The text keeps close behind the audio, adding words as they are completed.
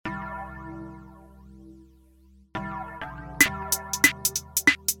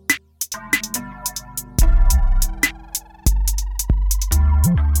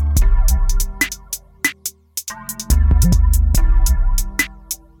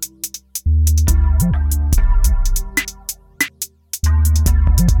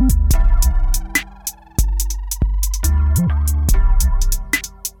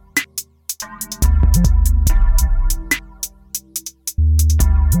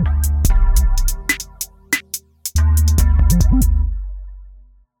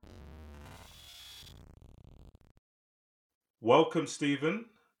Welcome, Stephen.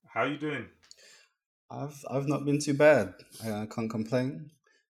 How you doing? I've not been too bad. I can't complain.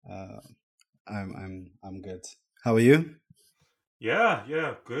 Uh, I'm good. How are you?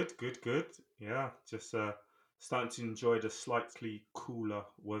 Yeah, good, good, good. Yeah, just starting to enjoy the slightly cooler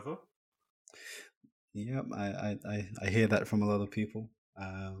weather. Yeah, I hear that from a lot of people.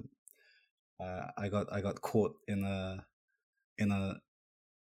 Um, I got caught in a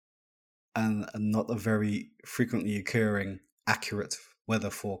not a very frequently occurring accurate weather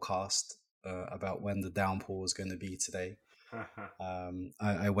forecast about when the downpour was going to be today.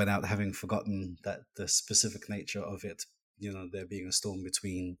 I went out having forgotten that the specific nature of it, there being a storm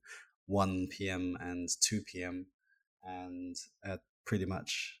between 1 p.m. and 2 p.m. and at pretty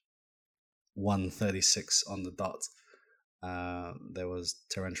much 1:36 on the dot, there was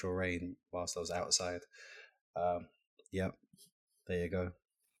torrential rain whilst I was outside. Um, yep, there you go.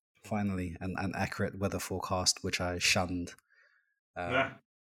 Finally, an accurate weather forecast, which I shunned. Yeah. Um,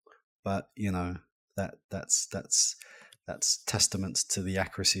 but that's testament to the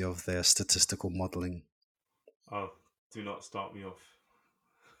accuracy of their statistical modeling. Oh, do not start me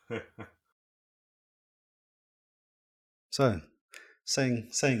off. So,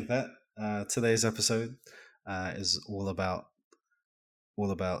 saying that, today's episode is all about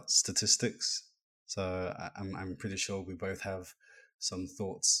statistics. So I'm pretty sure we both have some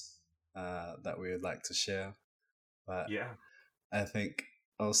thoughts that we would like to share. But Yeah. I think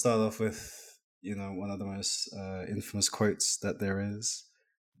I'll start off with one of the most infamous quotes that there is.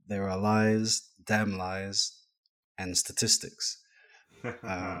 There are lies, damn lies, and statistics.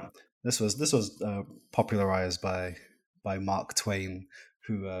 Um, this was popularized by Mark Twain,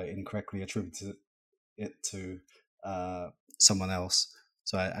 who incorrectly attributed it to uh, someone else.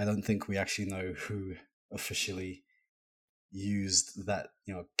 So I don't think we actually know who officially used that,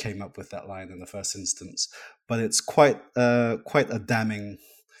 came up with that line in the first instance. But it's quite a damning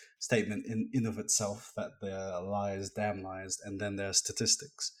statement in of itself that there are lies, damn lies, and then there are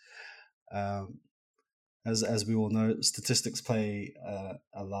statistics. Um, as we all know, statistics play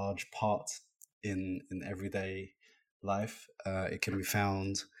a large part in everyday life. It can be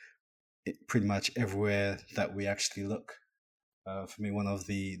found pretty much everywhere that we actually look. For me, one of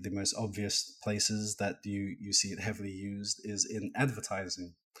the most obvious places that you see it heavily used is in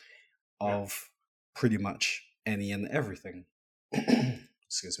advertising Yeah. of pretty much any and everything.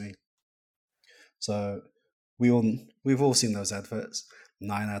 Excuse me. So we've all seen those adverts.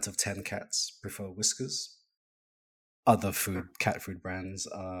 9 out of 10 cats prefer whiskers. Other cat food brands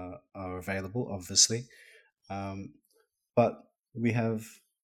are available, obviously, um, but we have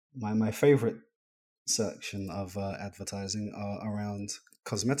my favorite section of advertising are around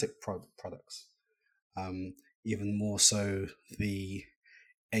cosmetic products. Even more so, the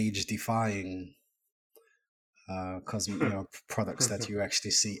age-defying products that you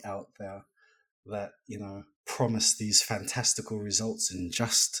actually see out there that promise these fantastical results in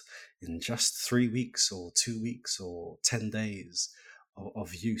just 3 weeks or 2 weeks or 10 days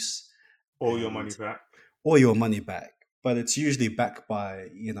of use, All your and money back. or your money back. But it's usually backed by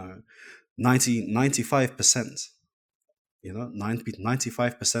 95%.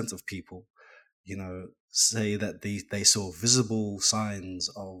 95% of people say that they saw visible signs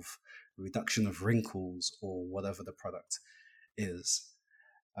of reduction of wrinkles or whatever the product is.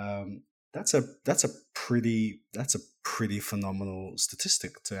 um, that's a pretty phenomenal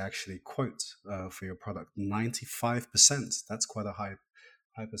statistic to actually quote for your product. 95%, that's quite a high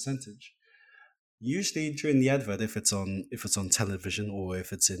percentage. Usually during the advert, if it's on television or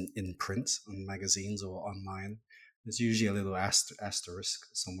if it's in print on magazines or online, there's usually a little asterisk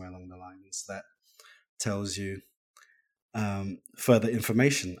somewhere along the lines that tells you further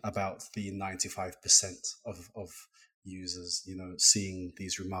information about the 95% of users, seeing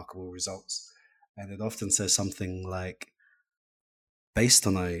these remarkable results. And it often says something like, based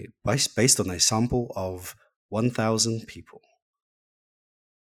on a sample of 1,000 people,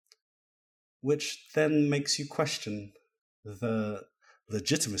 which then makes you question the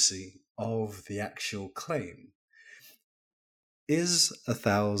legitimacy of the actual claim. Is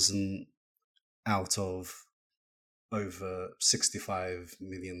 1,000 out of over 65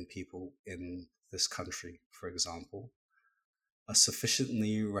 million people in this country, for example, a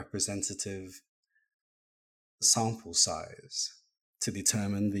sufficiently representative sample size to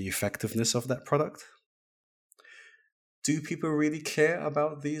determine the effectiveness of that product? Do people really care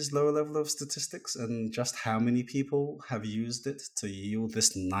about these lower level of statistics and just how many people have used it to yield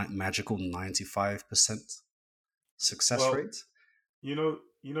this magical 95% success Well, rate? you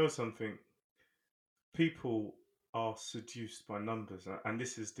know something. People are seduced by numbers, and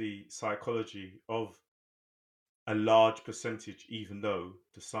this is the psychology of a large percentage, even though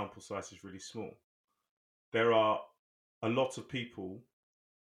the sample size is really small. There are a lot of people,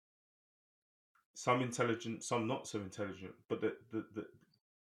 some intelligent, some not so intelligent, but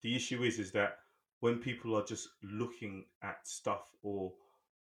the issue is that when people are just looking at stuff or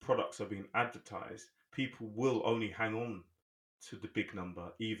products are being advertised, people will only hang on to the big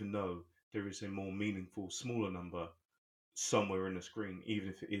number, even though there is a more meaningful, smaller number somewhere in the screen, even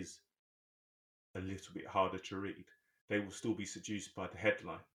if it is a little bit harder to read. They will still be seduced by the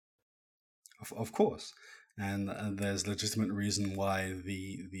headline. Of course, and there's legitimate reason why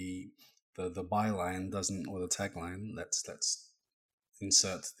the byline doesn't, or the tagline. Let's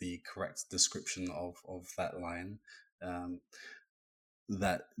insert the correct description of that line.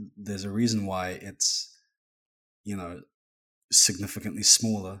 That there's a reason why it's, you know, significantly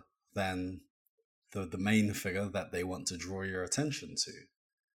smaller than the main figure that they want to draw your attention to.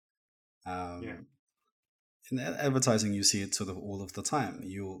 Yeah, In advertising, you see it sort of all of the time.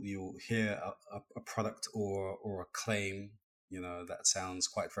 You'll hear a product or a claim, you know, that sounds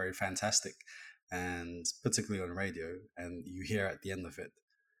quite very fantastic, and particularly on radio, and you hear at the end of it,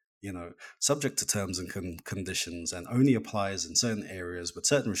 you know, subject to terms and conditions, and only applies in certain areas with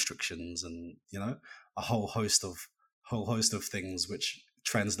certain restrictions, and you know, a whole host of things, which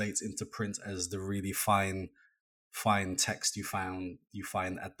translates into print as the really fine text you find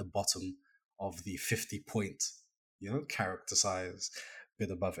at the bottom of the 50 point, you know, character size bit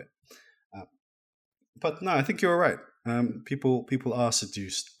above it. Uh, but no, I think you're right. People are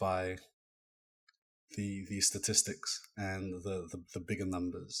seduced by the statistics and the bigger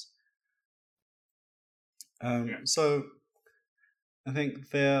numbers. yeah, So I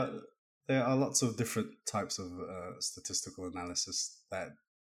think there are lots of different types of statistical analysis that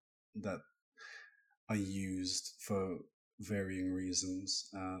are used for varying reasons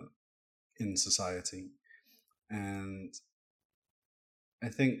in society, and I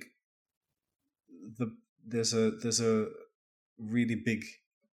think the there's a really big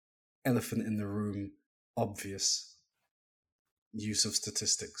elephant in the room, obvious use of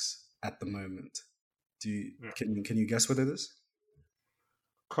statistics at the moment. yeah. Can you guess what it is?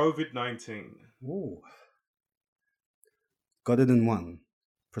 COVID-19. Ooh, got it in one.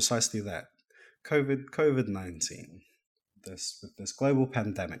 Precisely that. COVID-19. This with this global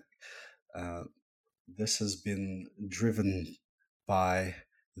pandemic, uh, this has been driven by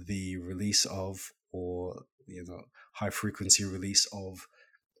the release of, or you know, high frequency release of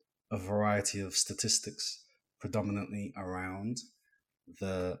a variety of statistics, predominantly around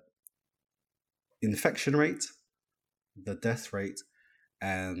the infection rate, the death rate,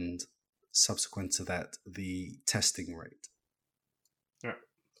 and subsequent to that, the testing rate. Yeah.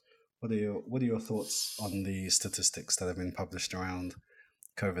 What are your thoughts on the statistics that have been published around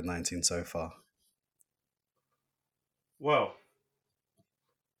COVID-19 so far? Well,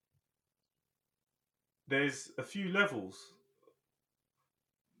 there's a few levels.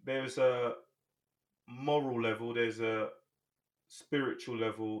 There's a moral level, there's a spiritual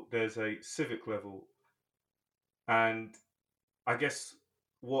level, there's a civic level, and I guess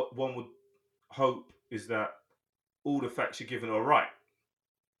what one would hope is that all the facts you're given are right,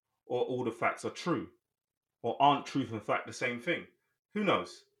 or all the facts are true, or aren't truth and fact the same thing? Who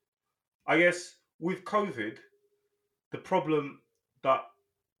knows? I guess with COVID, the problem that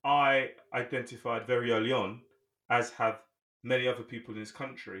I identified very early on, as have many other people in this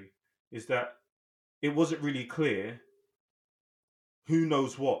country, is that it wasn't really clear who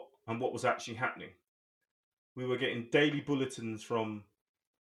knows what and what was actually happening. We were getting daily bulletins from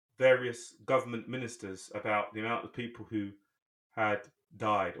various government ministers about the amount of people who had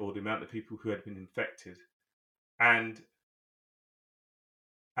died or the amount of people who had been infected. And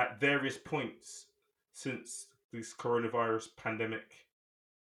at various points since this coronavirus pandemic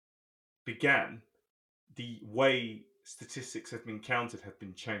began, the way statistics have been counted have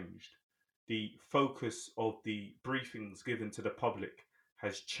been changed. The focus of the briefings given to the public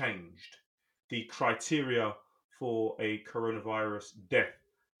has changed. The criteria for a coronavirus death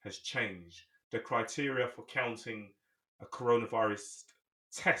has changed. The criteria for counting a coronavirus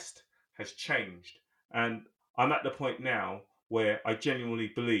test has changed. And I'm at the point now where I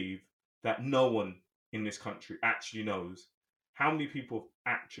genuinely believe that no one in this country actually knows how many people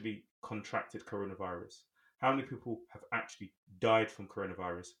have actually contracted coronavirus, how many people have actually died from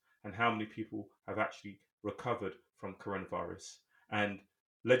coronavirus, and how many people have actually recovered from coronavirus. And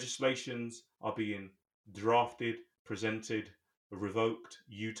legislations are being drafted, presented, revoked,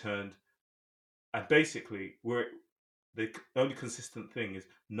 U-turned, and basically the only consistent thing is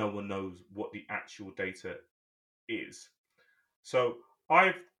no one knows what the actual data is. So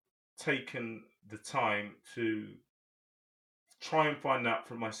I've taken the time to try and find out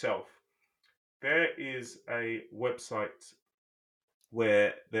for myself. There is a website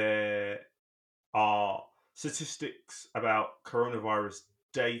where there are statistics about coronavirus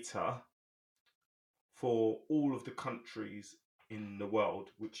data for all of the countries in the world,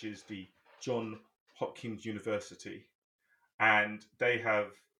 which is the John Hopkins University. And they have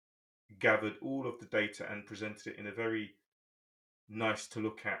gathered all of the data and presented it in a very nice to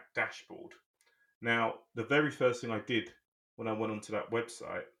look at dashboard. Now, the very first thing I did when I went onto that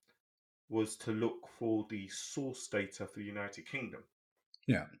website was to look for the source data for the United Kingdom.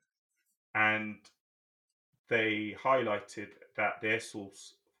 Yeah. And they highlighted that their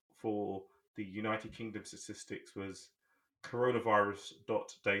source for the United Kingdom statistics was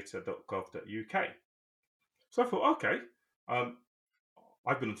coronavirus.data.gov.uk. So I thought, okay, um,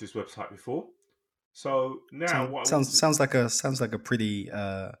 I've been onto this website before. So now what I want to Sounds like a pretty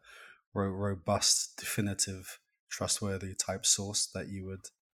robust, definitive, trustworthy type source that you would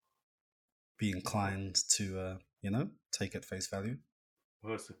be inclined to take at face value.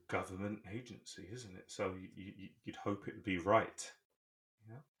 well, it's a government agency, isn't it? So you'd hope it would be right.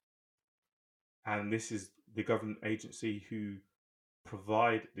 Yeah. And this is the government agency who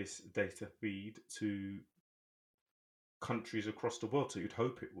provide this data feed to countries across the world. So you'd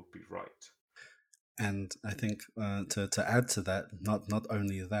hope it would be right. And I think to add to that, not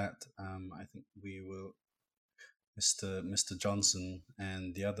only that, I think we will, Mr. Johnson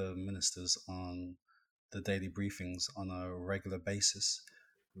and the other ministers on the daily briefings on a regular basis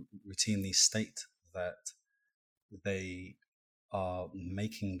routinely state that they are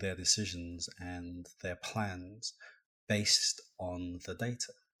making their decisions and their plans based on the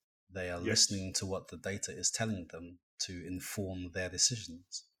data. They are Yes. listening to what the data is telling them to inform their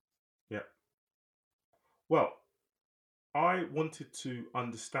decisions. Yeah. Well, I wanted to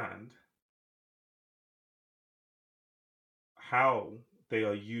understand how they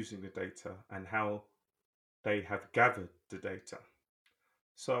are using the data and how they have gathered the data.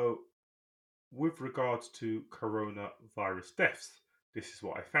 So, with regards to coronavirus deaths, this is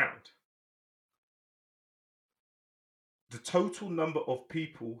what I found. The total number of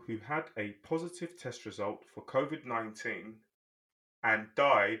people who had a positive test result for COVID 19 and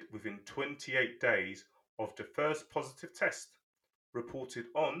died within 28 days of the first positive test reported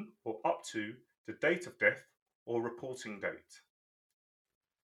on or up to the date of death or reporting date.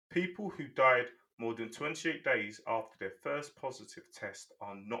 People who died more than 28 days after their first positive test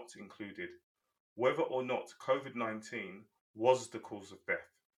are not included, whether or not COVID 19 was the cause of death.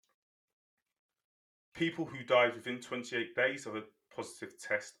 People who died within 28 days of a positive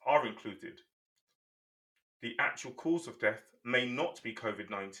test are included. The actual cause of death may not be COVID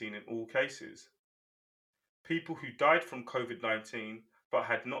 19 in all cases. People who died from COVID 19 but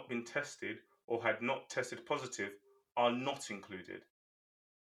had not been tested or had not tested positive are not included.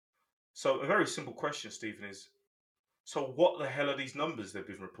 So, a very simple question, Stephen, is so what the hell are these numbers they've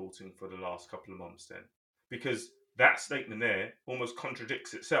been reporting for the last couple of months then? Because that statement there almost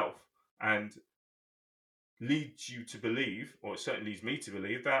contradicts itself and leads you to believe, or it certainly leads me to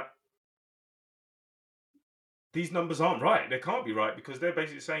believe, that these numbers aren't right. They can't be right because they're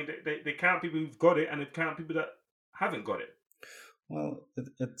basically saying that they count people who've got it and they count people that haven't got it. Well,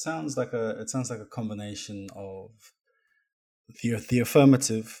 it sounds like a combination of the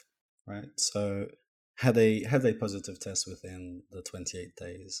affirmative, right? So had a positive test within the 28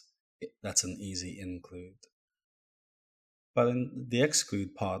 days, that's an easy include. But in the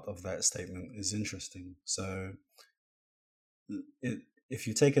exclude part of that statement is interesting. So if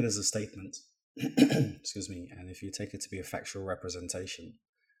you take it as a statement, excuse me, and if you take it to be a factual representation,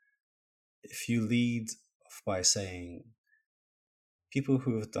 if you lead off by saying people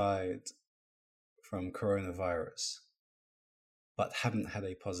who have died from coronavirus but haven't had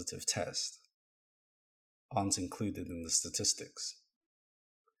a positive test aren't included in the statistics,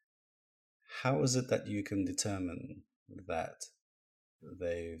 how is it that you can determine that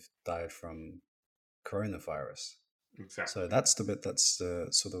they've died from coronavirus? Exactly. So that's the bit that's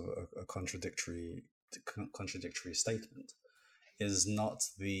sort of a contradictory statement. Is not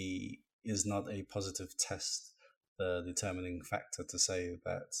the is not a positive test the determining factor to say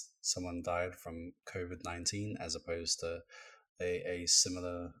that someone died from COVID-19 as opposed to a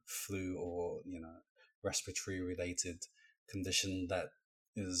similar flu or respiratory related condition that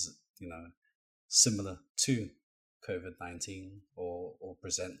is similar to COVID-19 or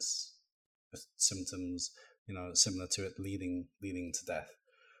presents with symptoms similar to it leading to death.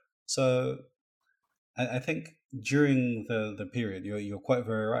 So I think during the period, you're quite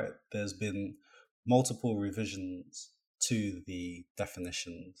very right. There's been multiple revisions to the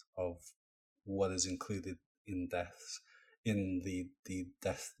definition of what is included in deaths in the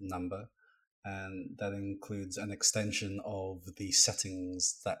death number, and that includes an extension of the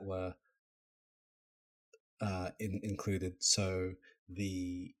settings that were included. So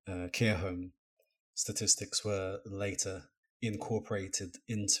the care home statistics were later incorporated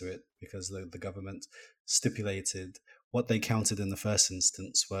into it because the government stipulated what they counted in the first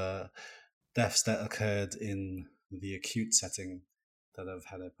instance were deaths that occurred in the acute setting that have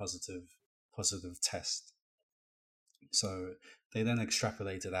had a positive test. So they then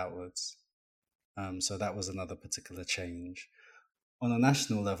extrapolated outwards. So that was another particular change. On a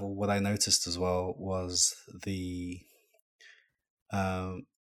national level, what I noticed as well was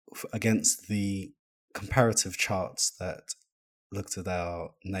against the comparative charts that looked at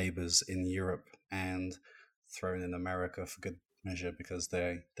our neighbors in Europe and thrown in America for good measure because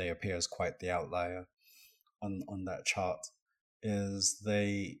they appear as quite the outlier on that chart, is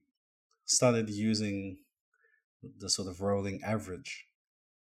they started using the sort of rolling average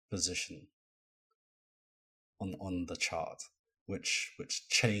position on the chart, which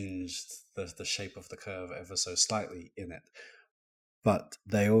changed the shape of the curve ever so slightly in it. But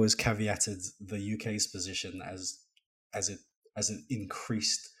they always caveated the UK's position as it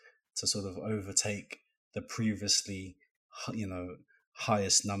increased to sort of overtake the previously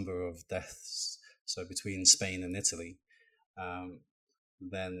highest number of deaths. So between Spain and Italy,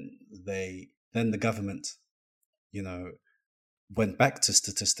 then the government went back to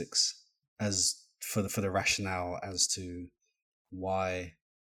statistics as for the rationale as to why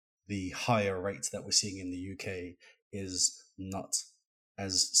the higher rate that we're seeing in the UK is not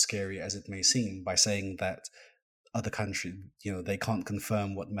as scary as it may seem, by saying that other countries, they can't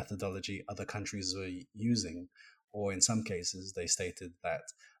confirm what methodology other countries were using, or in some cases they stated that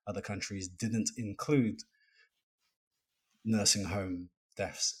other countries didn't include nursing home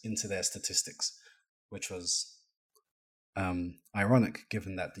deaths into their statistics, which was ironic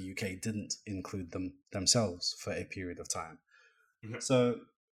given that the UK didn't include them themselves for a period of time. Mm-hmm. So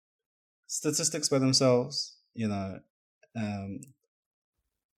statistics by themselves,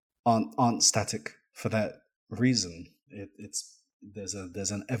 aren't static for that reason.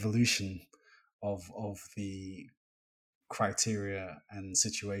 There's an evolution of the criteria and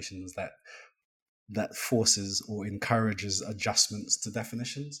situations that forces or encourages adjustments to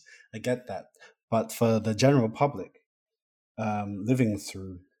definitions. I get that, but for the general public living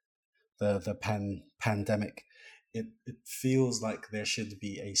through the pandemic, it feels like there should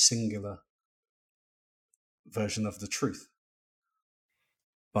be a singular version of the truth.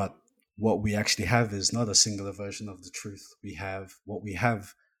 But what we actually have is not a singular version of the truth. What we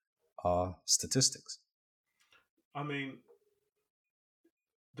have are statistics. I mean,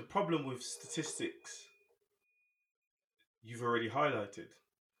 the problem with statistics you've already highlighted.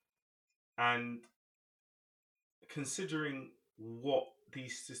 And considering what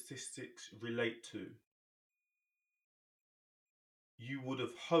these statistics relate to, you would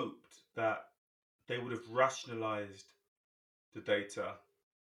have hoped that they would have rationalized the data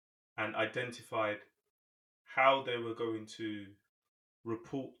and identified how they were going to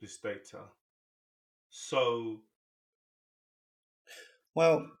report this data so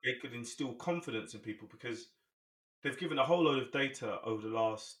they could instill confidence in people, because they've given a whole load of data over the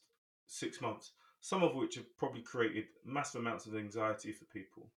last 6 months, some of which have probably created massive amounts of anxiety for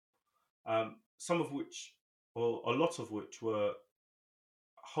people, some of which, or a lot of which, were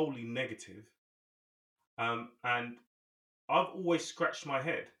wholly negative. And I've always scratched my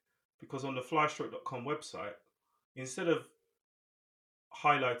head because on the flystroke.com website, instead of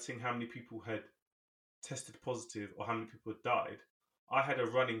highlighting how many people had tested positive or how many people had died, I had a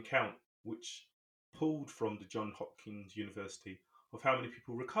running count which pulled from the Johns Hopkins University of how many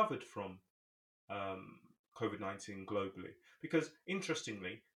people recovered from COVID-19 globally. Because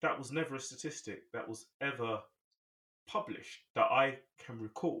interestingly, that was never a statistic that was ever published that I can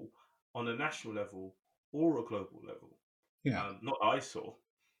recall on a national level or a global level. Yeah, not I saw.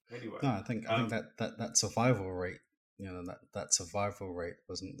 Anyway, no, I think that survival rate, that survival rate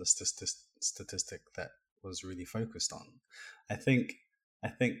wasn't the statistic that was really focused on. I think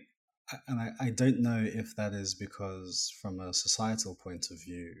I don't know if that is because, from a societal point of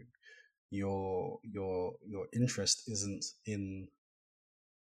view, your interest isn't in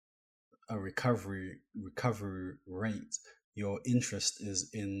a recovery rate. Your interest is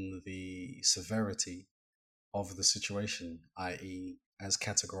in the severity of the situation, i.e., as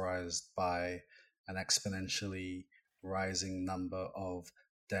categorized by an exponentially rising number of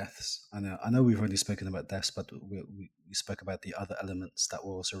deaths. I know we've already spoken about deaths, but we spoke about the other elements that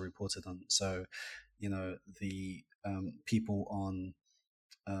were also reported on. So, the people on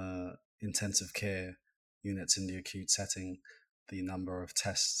intensive care units in the acute setting, the number of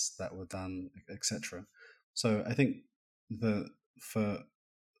tests that were done, etc. So I think the for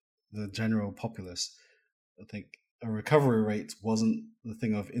the general populace, I think a recovery rate wasn't the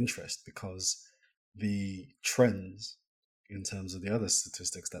thing of interest because the trends in terms of the other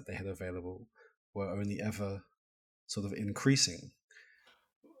statistics that they had available were only ever sort of increasing.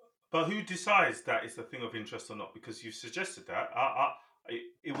 But who decides that it's a thing of interest or not? Because you suggested that.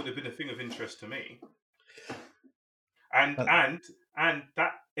 It would have been a thing of interest to me. And But and and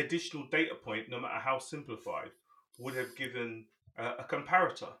that additional data point, no matter how simplified, would have given a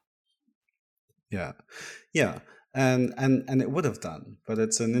comparator. yeah, yeah, and it would have done, but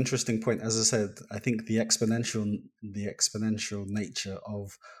it's an interesting point. As I said, I think the exponential nature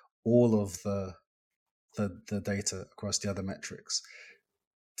of all of the data across the other metrics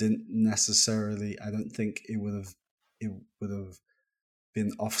didn't necessarily. I don't think it would have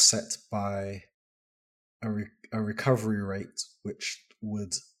been offset by a recovery rate which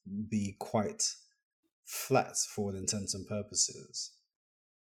would be quite flat for all intents and purposes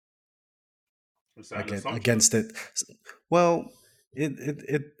Is that an assumption? against it. Well, it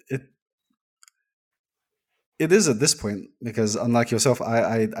it is at this point because, unlike yourself,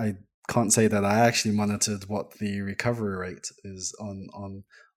 I can't say that I actually monitored what the recovery rate is on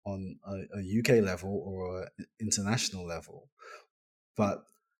a UK level or an international level, but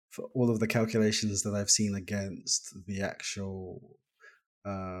for all of the calculations that I've seen against the actual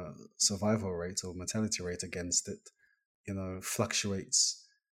survival rate or mortality rate against it, fluctuates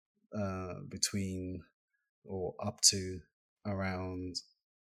between or up to around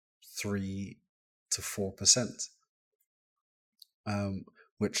 3 to 4%, um,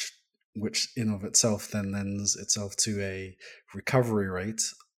 which in of itself then lends itself to a recovery rate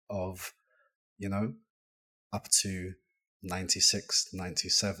of up to 96,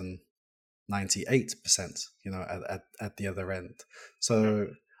 97, 98%, at the other end. Yeah. So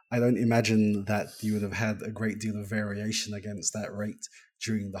I don't imagine that you would have had a great deal of variation against that rate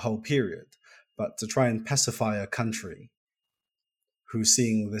during the whole period. But to try and pacify a country who's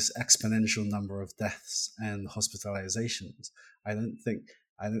seeing this exponential number of deaths and hospitalizations, I don't think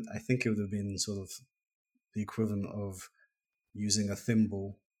I think it would have been sort of the equivalent of using a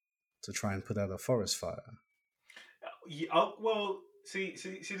thimble to try and put out a forest fire. Yeah, well, see,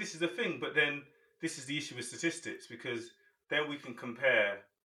 this is the thing. But then this is the issue with statistics because then we can compare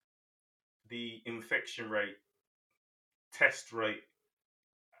the infection rate, test rate,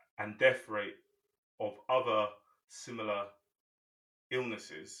 and death rate of other similar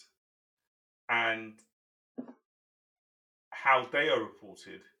illnesses and how they are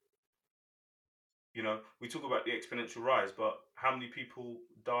reported. We talk about the exponential rise, but how many people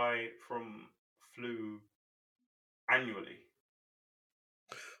die from flu annually?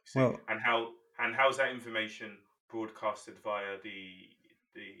 See, Well, and how's that information broadcasted via the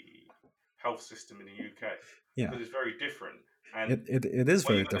health system in the UK? yeah, Because it's very different. And it is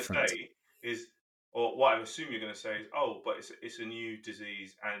what very you're going to different. say is, or what I assume you're going to say is, oh, but it's a new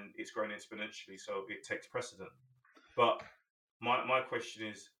disease and it's growing exponentially, so it takes precedent. But my question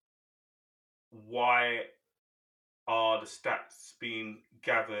is, why are the stats being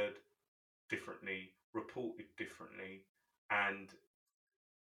gathered differently, reported differently, and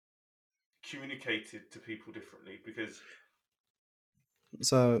communicated to people differently? Because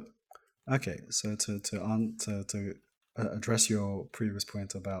So, okay, so to address your previous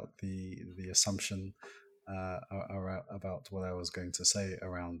point about the assumption about what I was going to say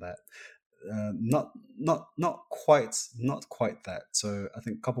around that, not quite that. So I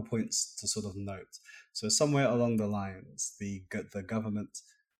think a couple points to sort of note. So somewhere along the lines, the government,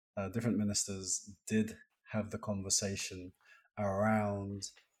 different ministers did have the conversation around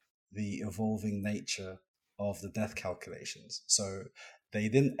the evolving nature of the death calculations. So they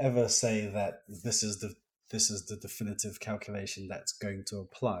didn't ever say that this is the definitive calculation that's going to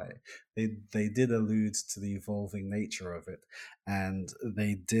apply. They did allude to the evolving nature of it, and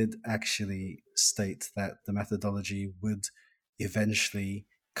they did actually state that the methodology would eventually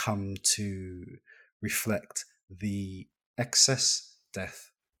come to reflect the excess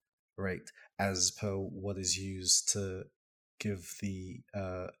death rate as per what is used to give the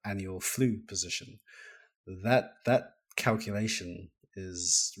annual flu position. That calculation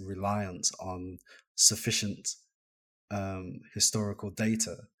is reliant on sufficient historical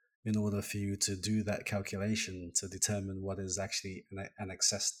data in order for you to do that calculation to determine what is actually an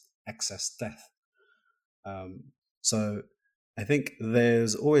excess death. So I think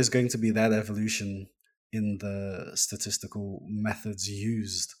there's always going to be that evolution in the statistical methods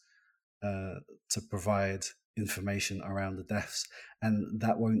used to provide information around the deaths, and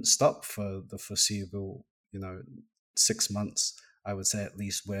that won't stop for the foreseeable 6 months, I would say, at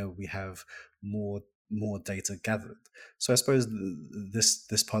least, where we have more data gathered. So I suppose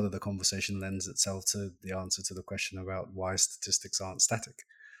this part of the conversation lends itself to the answer to the question about why statistics aren't static.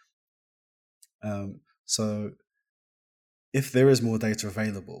 So if there is more data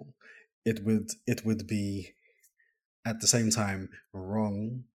available, it would be at the same time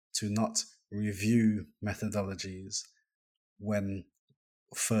wrong to not review methodologies when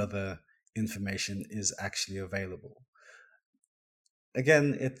further information is actually available.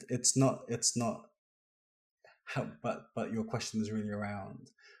 Again, it's not but your question is really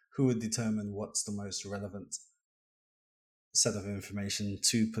around who would determine what's the most relevant set of information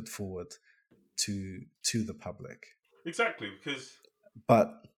to put forward to the public. Exactly, because.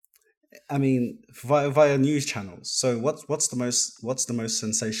 But I mean, via news channels. So what's the most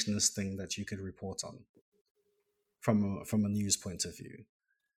sensationalist thing that you could report on from a news point of view?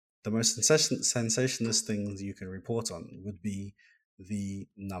 The most sensationalist things you can report on would be the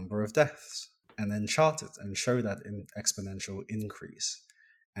number of deaths, and then chart it and show that in exponential increase,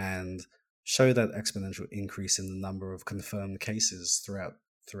 and show that exponential increase in the number of confirmed cases throughout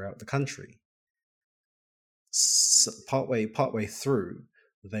the country. So partway through,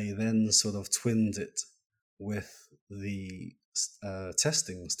 they then sort of twinned it with the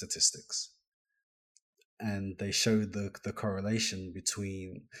testing statistics, and they showed the correlation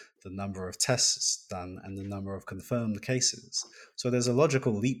between the number of tests done and the number of confirmed cases. So there's a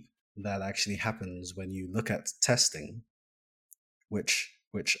logical leap that actually happens when you look at testing, which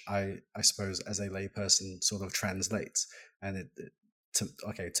I suppose as a layperson sort of translates, and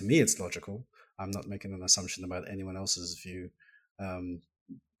to me it's logical. I'm not making an assumption about anyone else's view,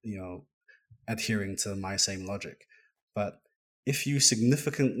 adhering to my same logic. But if you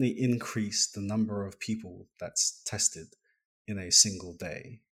significantly increase the number of people that's tested in a single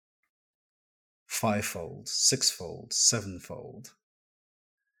day, 5-fold, 6-fold, 7-fold,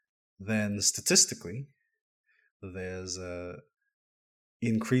 then statistically, there's a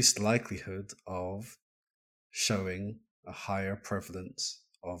increased likelihood of showing a higher prevalence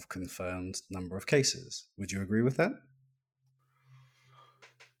of confirmed number of cases. Would you agree with that?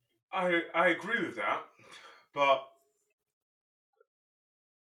 I agree with that, but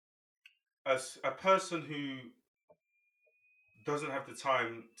as a person who doesn't have the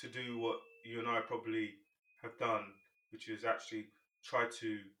time to do what you and I probably have done, which is actually try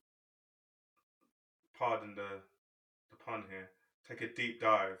to, pardon the pun here, take a deep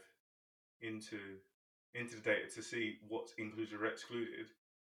dive into the data to see what's included or excluded.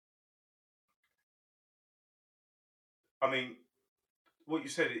 I mean, what you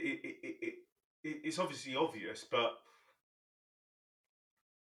said, it's obviously obvious, but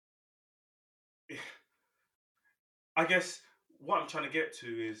I guess what I'm trying to get to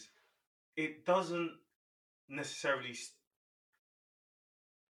is it doesn't necessarily.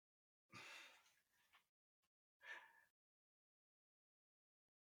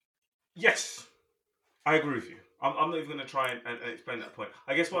 Yes, I agree with you. I'm not even going to try and explain that point.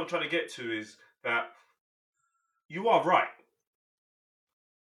 I guess what I'm trying to get to is that you are right,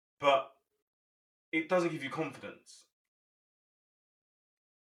 but it doesn't give you confidence.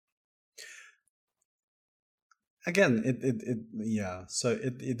 Again, yeah. So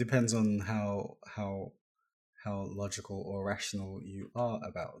it depends on how logical or rational you are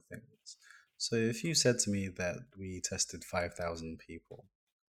about things. So if you said to me that we tested 5,000 people,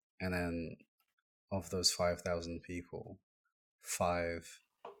 and then of those 5,000 people, 5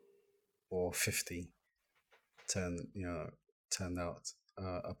 or 50 turned out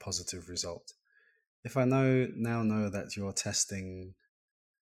a positive result. If I now know that you're testing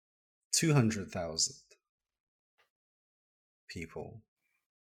 200,000 people,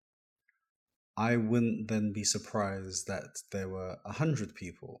 I wouldn't then be surprised that there were 100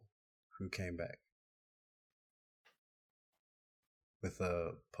 people who came back with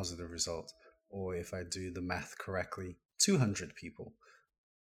a positive result. Or if I do the math correctly, 200 people.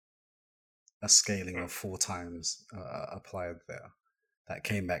 A scaling of 4 times applied there that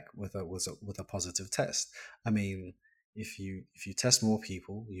came back with a positive test. I mean, if you test more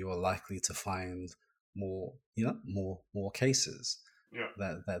people, you are likely to find more, more cases. Yeah.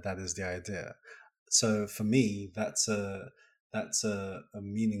 That is the idea. So for me, that's a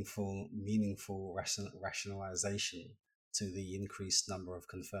meaningful rationalization to the increased number of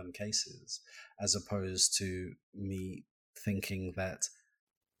confirmed cases, as opposed to me thinking that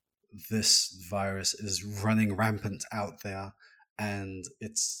this virus is running rampant out there and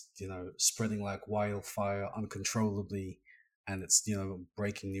it's spreading like wildfire uncontrollably, and it's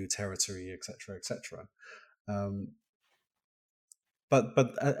breaking new territory, etc., etc. um, but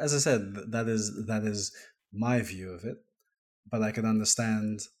as I said, that is my view of it. But I can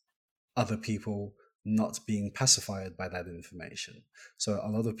understand other people not being pacified by that information. So a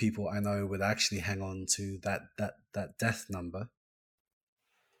lot of people I know would actually hang on to that death number,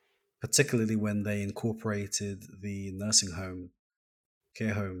 particularly when they incorporated the nursing home,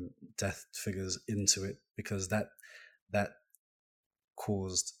 care home death figures into it, because that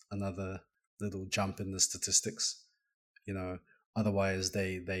caused another little jump in the statistics. Otherwise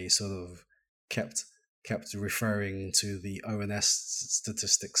they sort of kept referring to the ONS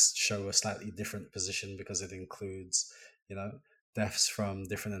statistics, show a slightly different position because it includes deaths from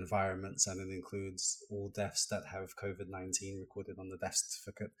different environments, and it includes all deaths that have COVID-19 recorded on the death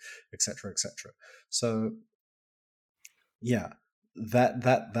certificate, etc., etc. So yeah,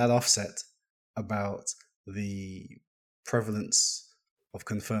 that offset about the prevalence of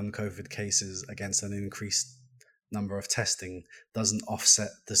confirmed COVID cases against an increased number of testing doesn't offset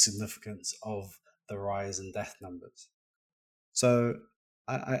the significance of the rise in death numbers. So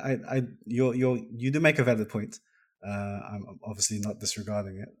you do make a valid point. I'm obviously not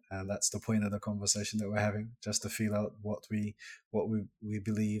disregarding it, and that's the point of the conversation that we're having, just to feel out what we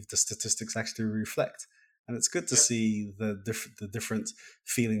believe the statistics actually reflect. And it's good to Yeah. see the different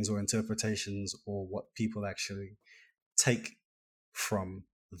feelings or interpretations, or what people actually take from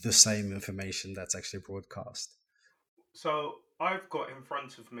the same information that's actually broadcast. So I've got in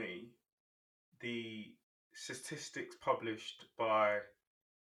front of me the statistics published by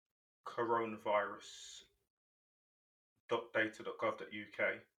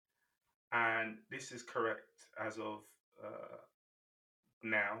coronavirus.data.gov.uk, and this is correct as of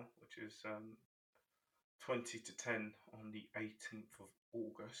now, which is 20 to 10 on the 18th of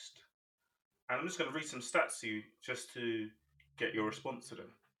August. And I'm just going to read some stats to you just to get your response to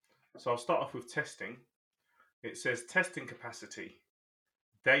them. So I'll start off with testing. It says testing capacity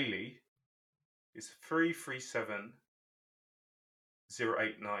daily is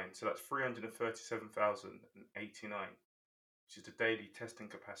 337,089. So that's 337,089, which is the daily testing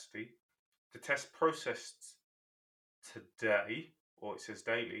capacity. The test processed today, or it says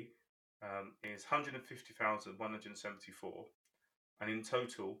daily, is 150,174. And in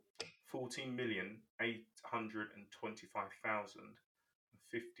total,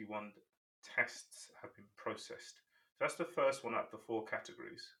 14,825,051 tests have been processed. So that's the first one out of the four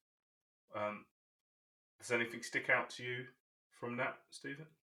categories. Does anything stick out to you from that, Stephen?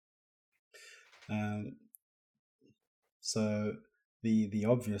 So the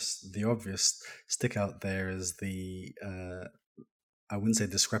obvious stick out there is the I wouldn't say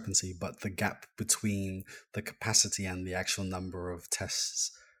discrepancy, but the gap between the capacity and the actual number of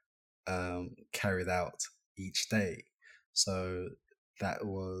tests carried out each day. So that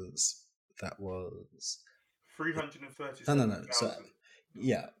was 337,000. no. So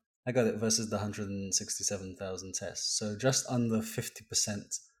yeah, I got it, versus the 167,000 tests. So just under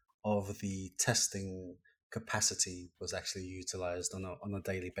 50% of the testing capacity was actually utilized on a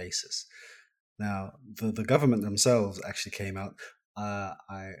daily basis. Now, the government themselves actually came out.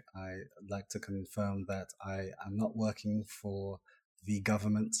 I like to confirm that I am not working for the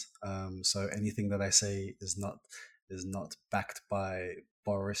government, so anything that I say is not backed by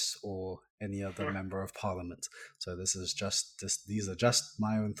Boris or any other member of parliament. So this is these are just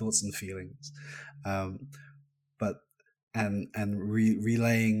my own thoughts and feelings, but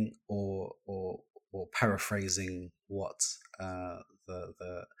relaying or paraphrasing what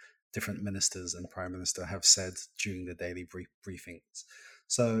the different ministers and prime minister have said during the daily briefings.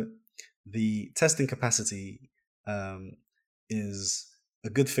 So the testing capacity is a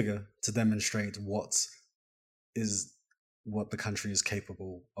good figure to demonstrate what the country is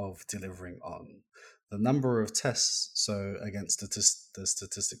capable of delivering on. The number of tests, so against the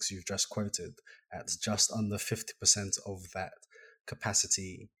statistics you've just quoted, at just under 50% of that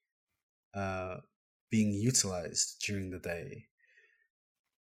capacity being utilized during the day,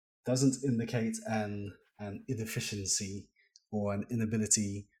 doesn't indicate an inefficiency or an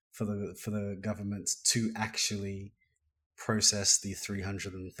inability for the government to actually process the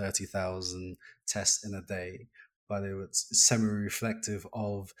 330,000 tests in a day, but it was semi-reflective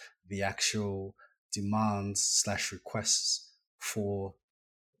of the actual demands / requests for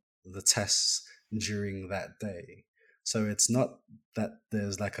the tests during that day. So it's not that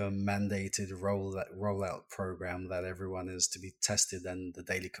there's like a mandated rollout program that everyone is to be tested and the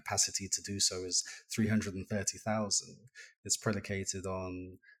daily capacity to do so is 330,000. It's predicated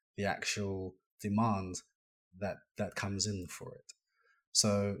on the actual demand that comes in for it.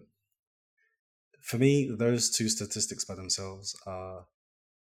 So for me, those two statistics by themselves are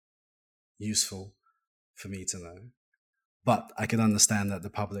useful for me to know. But I can understand that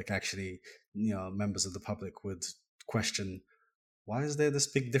the public actually, members of the public would question, why is there this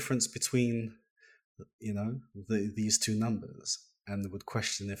big difference between, these two numbers? And would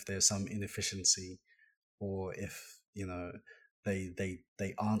question if there's some inefficiency, or if, they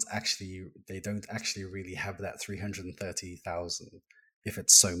don't actually really have that 330,000 if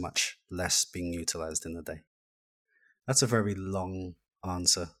it's so much less being utilized in a day. That's a very long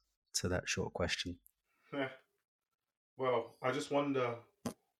answer to that short question. Yeah. Well, I just wonder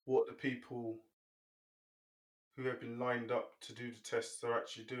what the people who have been lined up to do the tests are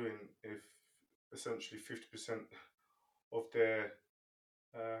actually doing if essentially 50% of their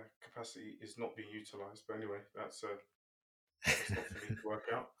capacity is not being utilised. But anyway, that's not for me to work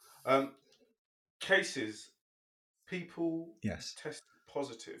out. Cases, people Yes. tested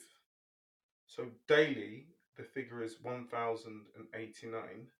positive. So daily, the figure is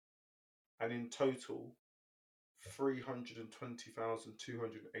 1,089, and in total,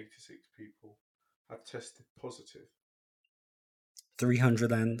 320,286 people have tested positive.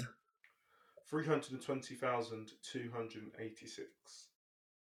 320,286.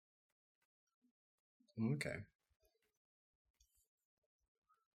 Okay.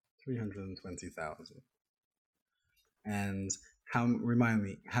 320,000. And remind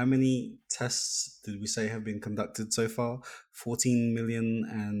me, how many tests did we say have been conducted so far? 14 million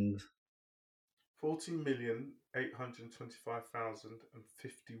and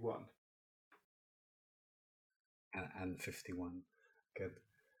 14,825,051. And 51. Good.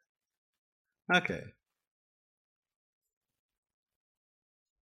 Okay.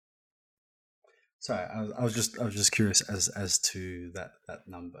 Sorry, I was just curious as to that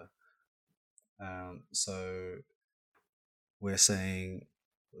number. So we're saying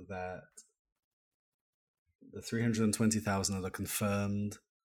that the 320,000 are the confirmed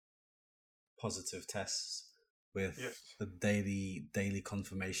positive tests with the daily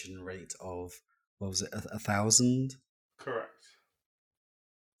confirmation rate of, what was it, 1,000? Correct.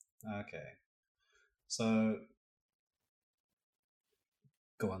 Okay. So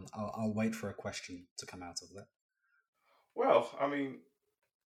go on. I'll wait for a question to come out of that. Well, I mean,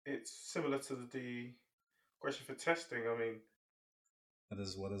 it's similar to the question for testing. I mean,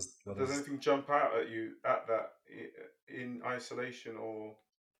 does anything jump out at you at that in isolation or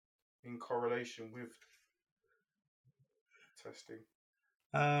in correlation with testing?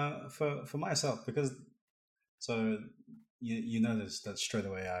 For myself, because so you noticed that straight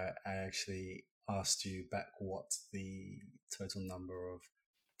away I actually asked you back what the total number of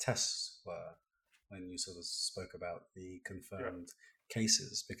tests were when you sort of spoke about the confirmed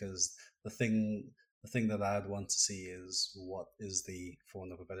cases, because the thing that I'd want to see is what is the, for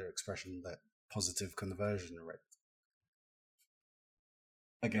want of a better expression, that positive conversion rate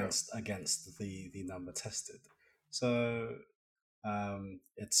against the number tested. So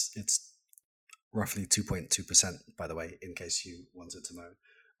it's roughly 2.2%, by the way, in case you wanted to know,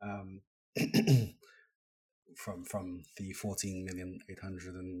 from the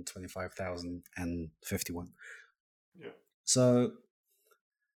 14,825,051. Yeah. So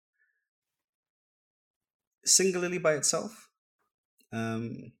singularly by itself,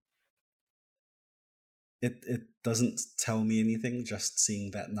 it doesn't tell me anything, just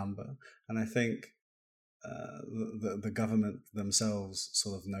seeing that number. And I think the government themselves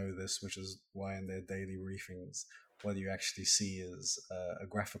sort of know this, which is why in their daily briefings, what you actually see is a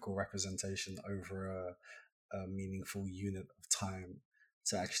graphical representation over a meaningful unit of time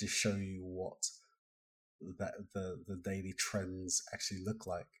to actually show you what that the daily trends actually look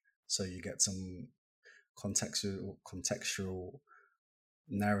like. So you get some contextual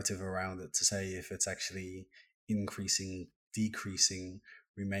narrative around it to say if it's actually increasing, decreasing,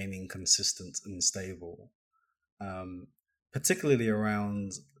 remaining consistent and stable, particularly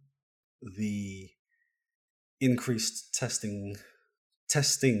around the increased testing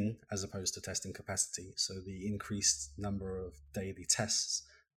as opposed to testing capacity. So the increased number of daily tests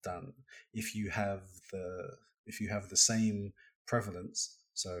done. If you have the same prevalence,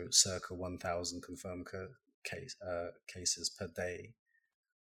 so circa 1,000 confirmed cases per day,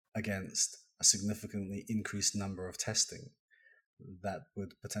 against a significantly increased number of testing, that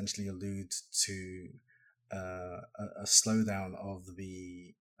would potentially allude to a slowdown of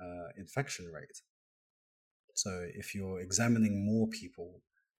the infection rate. So if you're examining more people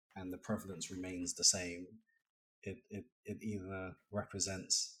and the prevalence remains the same, it either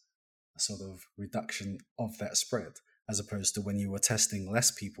represents a sort of reduction of that spread, as opposed to when you were testing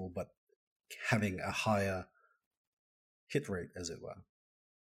less people but having a higher hit rate, as it were.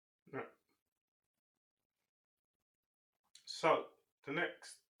 Yeah. So the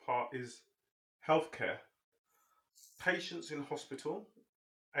next part is healthcare. Patients in hospital,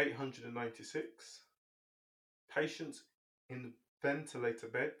 896. Patients in ventilator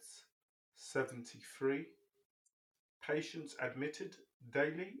beds, 73. Patients admitted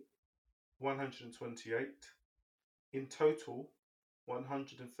daily, 128. In total,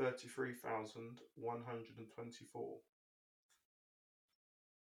 133,124.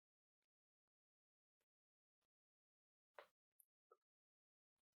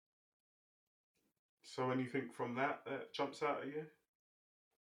 So anything from that jumps out at you?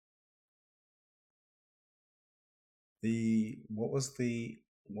 What was the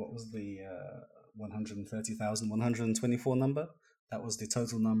 130,124 number? That was the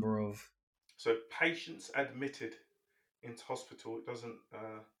total number of. So patients admitted into hospital. It doesn't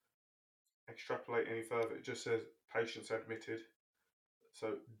extrapolate any further. It just says patients admitted.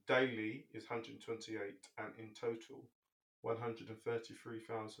 So daily is 128, and in total,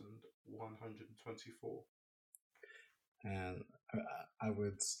 133,124. And I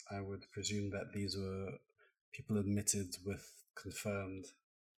would presume that these were people admitted with confirmed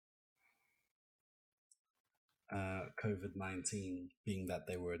COVID-19, being that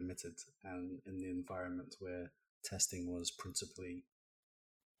they were admitted and in the environment where testing was principally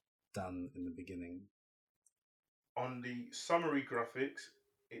done in the beginning. On the summary graphics,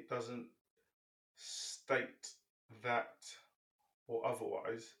 it doesn't state that or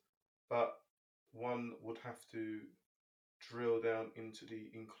otherwise, but one would have to drill down into the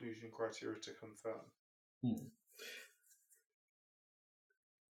inclusion criteria to confirm.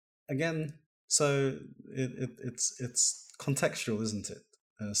 Again, so it's contextual, isn't it?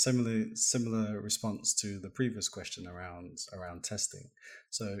 Similar response to the previous question around testing.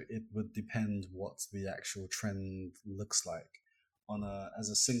 So it would depend what the actual trend looks like on as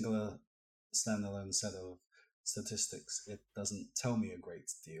a singular standalone set of statistics. It doesn't tell me a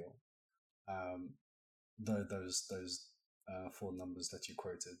great deal. Though those four numbers that you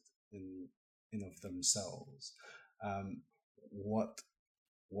quoted in of themselves, what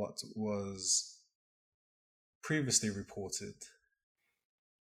was previously reported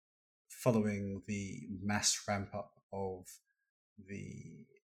following the mass ramp up of the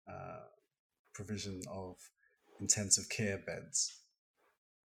provision of intensive care beds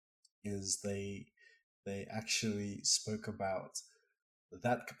is they actually spoke about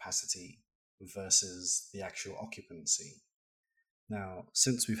that capacity versus the actual occupancy. Now,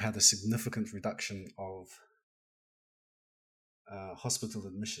 since we've had a significant reduction of hospital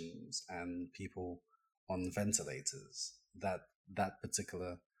admissions and people on ventilators, that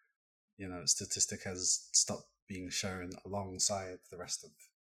particular statistic has stopped being shown alongside the rest of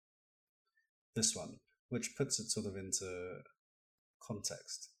this one, which puts it sort of into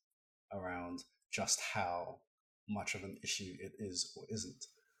context around just how much of an issue it is or isn't.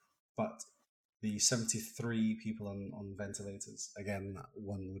 But the 73 people on ventilators, again,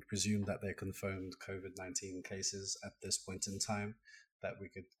 one would presume that they're confirmed COVID-19 cases at this point in time, that we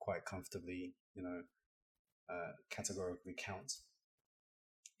could quite comfortably, categorically count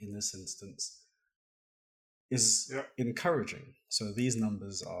in this instance, is encouraging. So these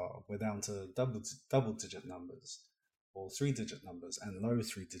numbers we're down to double digit numbers, or 3-digit numbers, and low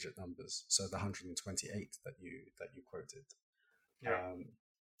 3-digit numbers. So the 128 that you quoted.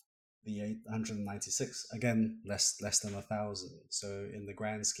 The 896, again, less than 1,000. So in the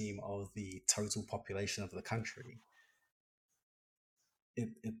grand scheme of the total population of the country,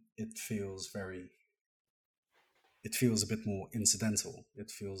 it feels a bit more incidental.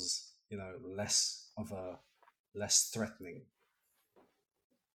 It feels less threatening.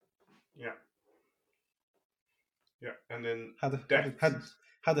 Yeah. And then how do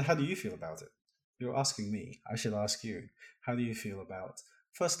you feel about it? You're asking me. I should ask you. How do you feel about,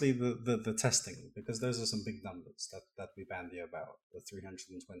 firstly, the testing? Because those are some big numbers that we bandy about, the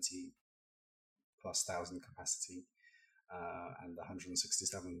 320 plus thousand capacity and the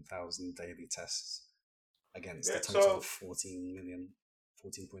 167,000 daily tests against a total of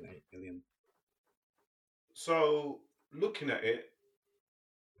 14.8 million. So looking at it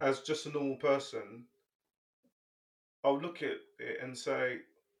as just a normal person, I'll look at it and say,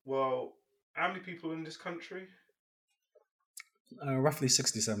 well, How many people in this country? Roughly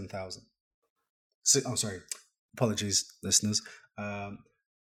 67,000. I'm sorry, apologies, listeners.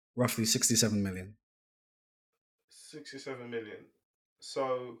 Roughly 67 million. 67 million.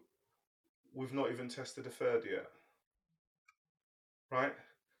 So we've not even tested a third yet, right?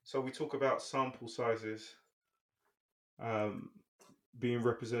 So we talk about sample sizes um, being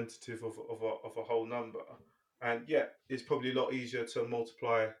representative of a whole number. And yeah, it's probably a lot easier to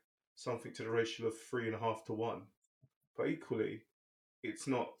multiply something to the ratio of 3.5 to 1. But equally, it's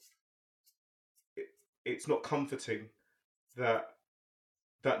not it, it's not comforting that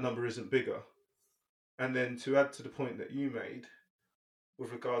that number isn't bigger. And then to add to the point that you made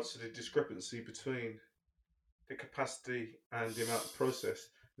with regards to the discrepancy between the capacity and the amount of process,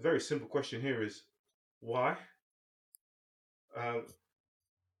 the very simple question here is why? Um,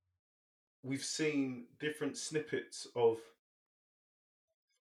 we've seen different snippets of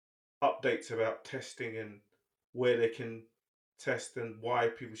updates about testing and where they can test and why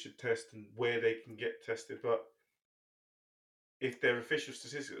people should test and where they can get tested. But if their official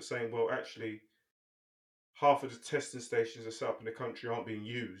statistics are saying, well, actually, half of the testing stations that are set up in the country aren't being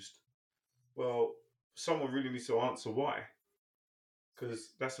used, well, someone really needs to answer why,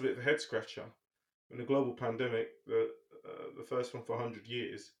 because that's a bit of a head scratcher. In a global pandemic, the first one for 100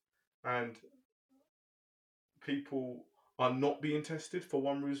 years, and people are not being tested for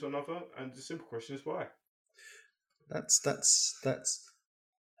one reason or another, and the simple question is why. That's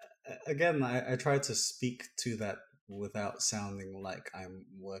again, I try to speak to that without sounding like I'm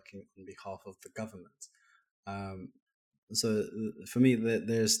working on behalf of the government. Um, so for me,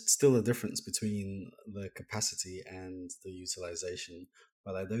 there's still a difference between the capacity and the utilization,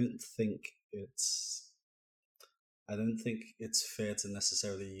 but I don't think it's fair to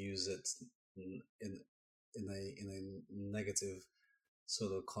necessarily use it in in a negative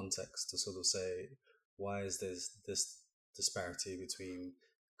sort of context to sort of say why is this disparity between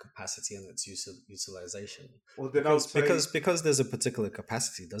capacity and its utilization. Well, then I would say, Because there's a particular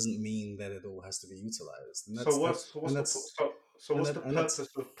capacity doesn't mean that it all has to be utilized, and so that's what's and the that's so and what's that the and that's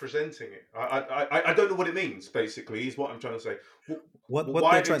purpose of presenting it? I don't know what it means. Basically, is what I'm trying to say. what Why they're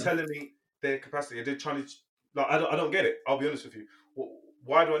are they trying. telling me their capacity? Are they trying to like? I don't get it. I'll be honest with you.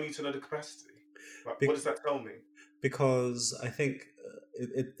 Why do I need to know the capacity? Like, what does that tell me? Because I think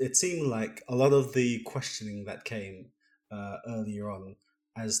it seemed like a lot of the questioning that came earlier on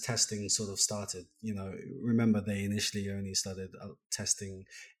as testing sort of started. You know, remember they initially only started testing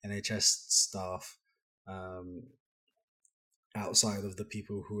NHS staff um, outside of the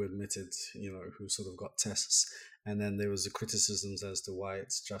people who admitted, you know, who sort of got tests. And then there was the criticisms as to why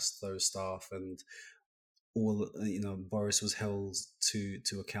it's just those staff, and all Boris was held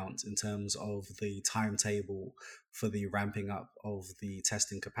to account in terms of the timetable for the ramping up of the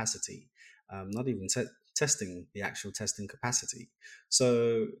testing capacity, not even testing the actual testing capacity.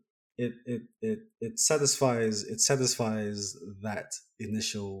 So it satisfies that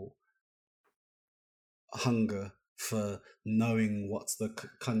initial hunger for knowing what the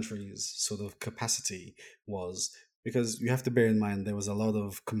country's sort of capacity was, because you have to bear in mind there was a lot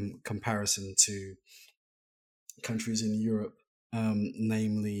of comparison to countries in Europe,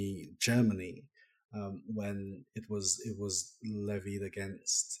 namely Germany, when it was levied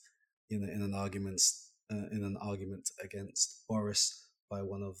against in an argument against Boris by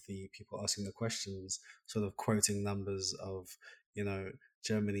one of the people asking the questions, sort of quoting numbers of you know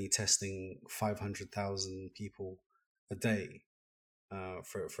Germany testing 500,000 people a day,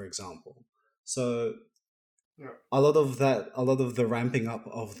 for example. So Yeah. a lot of the ramping up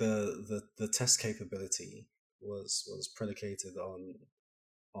of the test capability was predicated on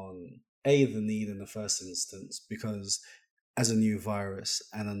the need in the first instance, because as a new virus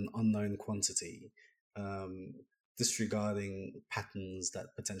and an unknown quantity, um, disregarding patterns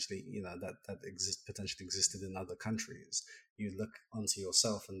that potentially potentially existed in other countries, you look onto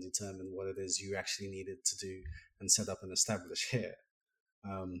yourself and determine what it is you actually needed to do and set up and establish here.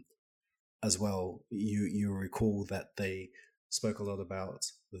 Um, as well, you recall that they spoke a lot about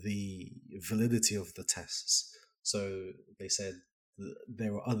the validity of the tests. So they said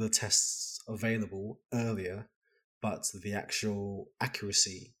there were other tests available earlier, but the actual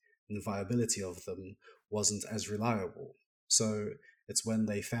accuracy and viability of them wasn't as reliable. So it's when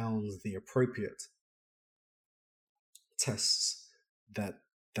they found the appropriate tests that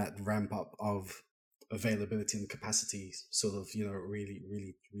that ramp up of availability and capacity sort of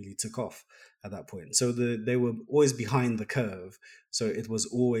really took off at that point. So they were always behind the curve, so it was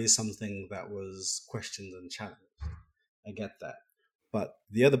always something that was questioned and challenged. I get that. But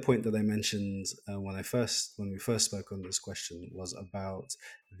the other point that I mentioned when we first spoke on this question was about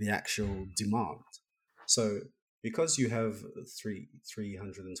the actual demand. So because you have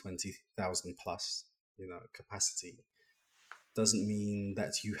 320,000 plus, capacity, doesn't mean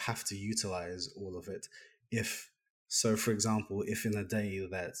that you have to utilize all of it. So, for example, if in a day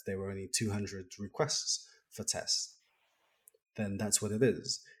that there were only 200 requests for tests, then that's what it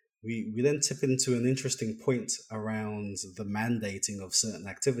is. We then tip into an interesting point around the mandating of certain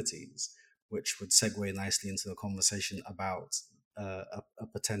activities, which would segue nicely into the conversation about a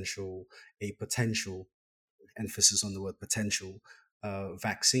potential emphasis on the word potential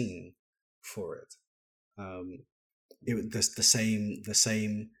vaccine for it. The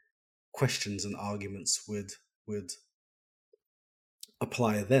same questions and arguments would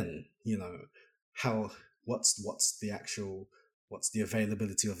apply then. How what's the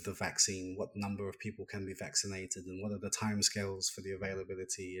availability of the vaccine, what number of people can be vaccinated, and what are the timescales for the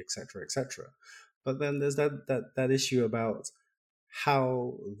availability, etc., etc. But then there's that issue about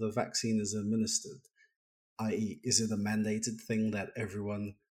how the vaccine is administered, i.e., is it a mandated thing that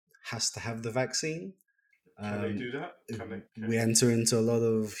everyone has to have the vaccine? Can they do that? We enter into a lot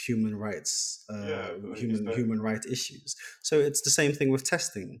of human rights, human right issues. So it's the same thing with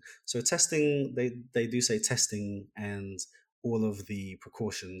testing. So testing, they do say testing and all of the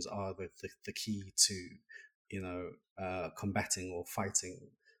precautions are the key to combating or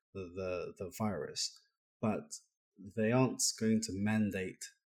fighting the virus, but they aren't going to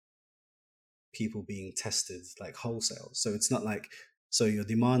mandate people being tested like wholesale. So it's not like, so your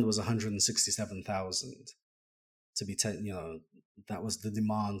demand was 167,000 to be that was the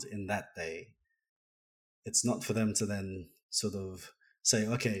demand in that day. It's not for them to then sort of say,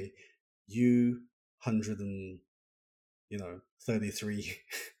 okay, you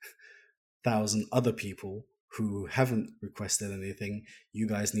 33,000 other people who haven't requested anything, you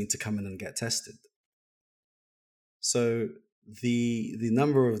guys need to come in and get tested. So the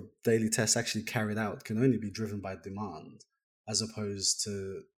number of daily tests actually carried out can only be driven by demand, as opposed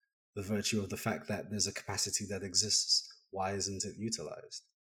to the virtue of the fact that there's a capacity that exists. Why isn't it utilized?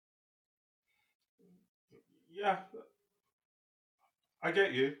 Yeah, I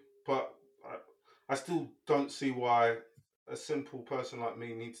get you, but I still don't see why a simple person like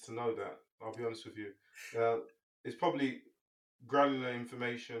me needs to know that. I'll be honest with you. It's probably granular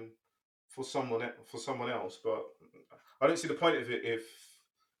information for someone else, but I don't see the point of it if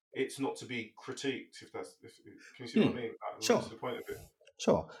it's not to be critiqued. Can you see what I mean? Sure. What's the point of it?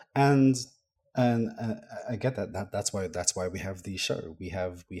 Sure. And I get that's why we have the show. We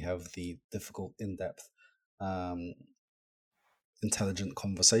have the difficult, in-depth, intelligent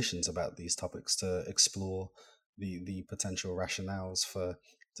conversations about these topics to explore the potential rationales for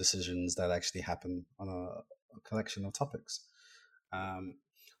decisions that actually happen on a collection of topics.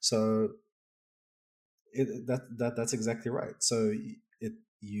 So that's exactly right. So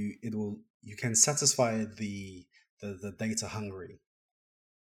you can satisfy the data hungry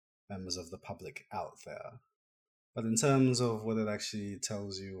members of the public out there, but in terms of what it actually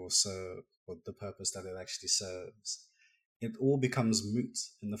tells you or what the purpose that it actually serves, it all becomes moot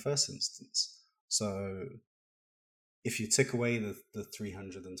in the first instance. So if you take away the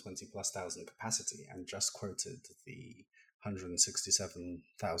 320 plus thousand capacity and just quoted the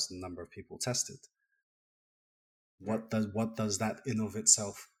 167,000 number of people tested, what does that in of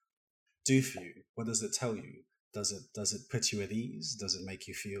itself do for you? What does it tell you? Does it put you at ease? Does it make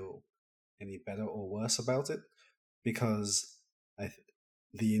you feel any better or worse about it? Because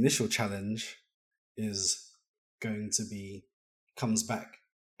the initial challenge comes back,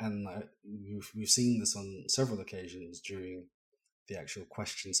 and we've seen this on several occasions during the actual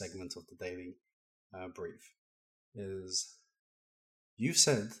question segment of the daily brief. Is you've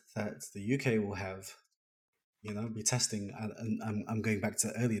said that the UK will have, be testing, and I'm going back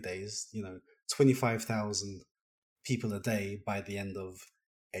to early days, 25,000 people a day by the end of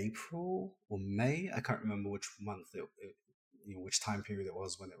April or May. I can't remember which month which time period it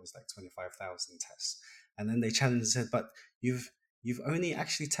was when it was like 25,000 tests. And then they challenged and said, but you've only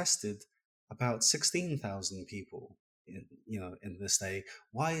actually tested about 16,000 people in this day.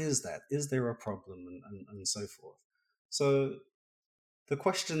 Why is that? Is there a problem? And so forth. So the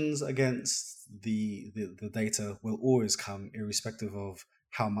questions against the data will always come, irrespective of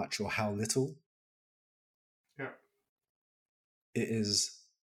how much or how little it is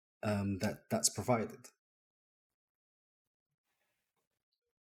that's provided.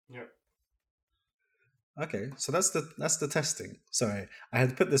 Yeah. Okay, so that's the testing. Sorry, I had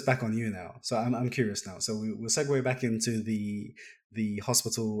to put this back on you now. So I'm curious now. So we'll segue back into the the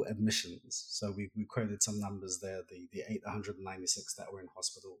hospital admissions. So we quoted some numbers there: the 896 that were in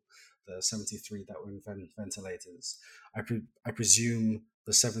hospital, the 73 that were in ventilators. I presume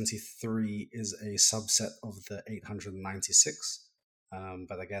the 73 is a subset of the 896.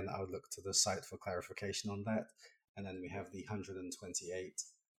 But again, I would look to the site for clarification on that. And then we have the 128,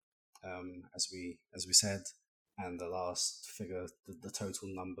 as we said, and the last figure, the total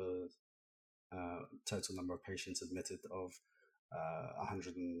number of patients admitted of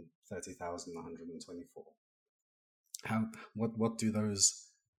 130,124. What do those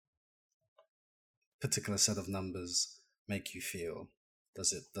particular set of numbers make you feel?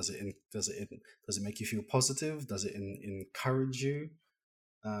 Does it make you feel positive? Does it encourage you,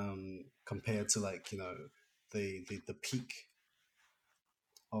 compared to, like, the peak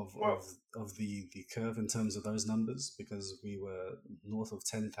of Well, the curve in terms of those numbers, because we were north of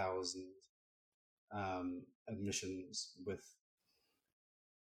 10,000 admissions with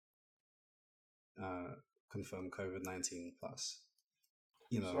confirmed COVID-19 plus,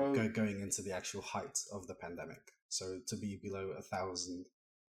 so going into the actual height of the pandemic. So to be below 1,000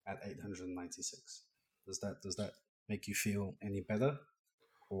 at 896, does that make you feel any better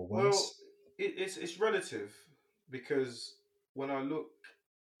or well, worse? it's relative because when I look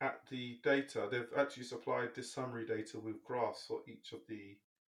at the data, they've actually supplied this summary data with graphs for each of the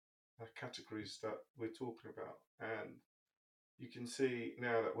categories that we're talking about, and you can see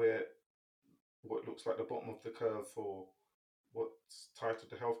now that we're what looks like the bottom of the curve for what's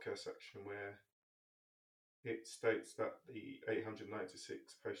titled the healthcare section, where it states that the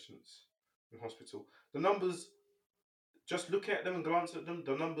 896 patients in hospital, the numbers, just looking at them and glance at them,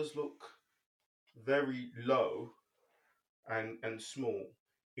 the numbers look very low and small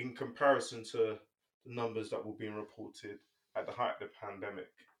in comparison to the numbers that were being reported at the height of the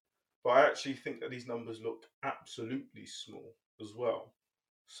pandemic. But I actually think that these numbers look absolutely small as well.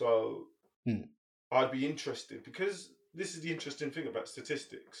 So Hmm. I'd be interested, because this is the interesting thing about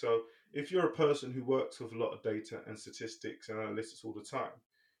statistics. So if you're a person who works with a lot of data and statistics and analytics all the time,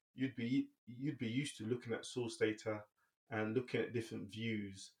 you'd be used to looking at source data and looking at different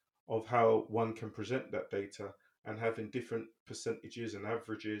views of how one can present that data, and having different percentages and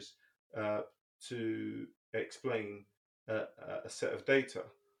averages uh, to explain a set of data.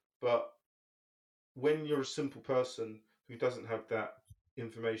 But when you're a simple person who doesn't have that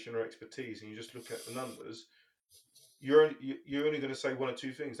information or expertise, and you just look at the numbers, you're only going to say one or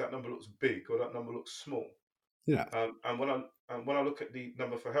two things. That number looks big, or that number looks small. Yeah. And when I look at the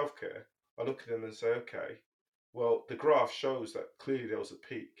number for healthcare, I look at them and say, okay, well, the graph shows that clearly there was a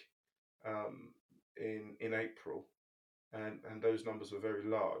peak in April, and those numbers were very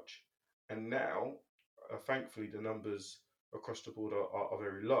large. And now, thankfully, the numbers across the board are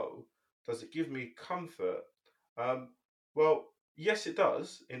very low. Does it give me comfort? Um, well, yes, it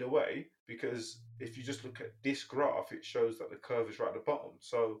does in a way, because if you just look at this graph, it shows that the curve is right at the bottom.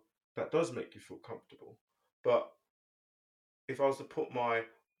 So that does make you feel comfortable. But if I was to put my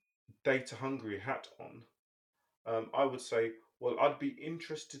data hungry hat on, I would say, well, I'd be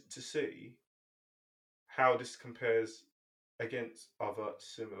interested to see how this compares against other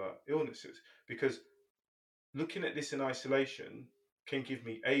similar illnesses, because looking at this in isolation can give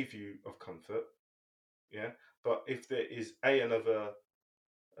me a view of comfort, yeah. But if there is another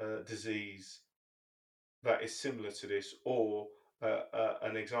disease that is similar to this, or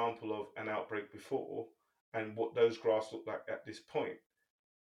an example of an outbreak before, and what those graphs look like at this point,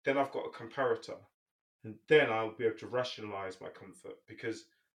 then I've got a comparator, and then I'll be able to rationalize my comfort, because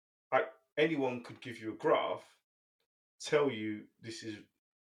I, anyone could give you a graph, tell you this is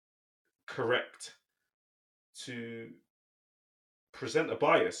correct, to present a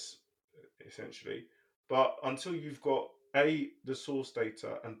bias essentially. But until you've got A, the source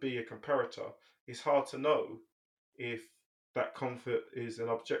data, and B, a comparator, it's hard to know if that comfort is an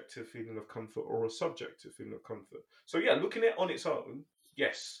objective feeling of comfort or a subjective feeling of comfort. So yeah, looking at it on its own,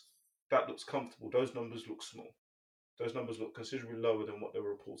 yes, that looks comfortable. Those numbers look small. Those numbers look considerably lower than what they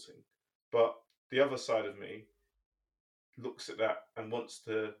were reporting. But the other side of me looks at that and wants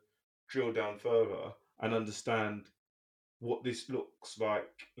to drill down further and understand what this looks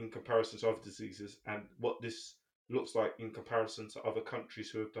like in comparison to other diseases, and what this looks like in comparison to other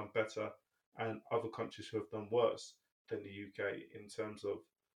countries who have done better and other countries who have done worse than the UK in terms of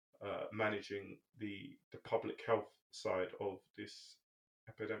managing the public health side of this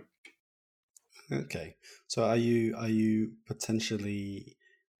epidemic. Okay. So are you potentially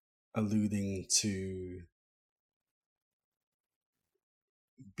alluding to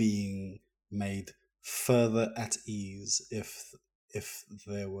being made further at ease if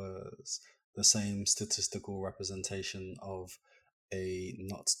there was the same statistical representation of a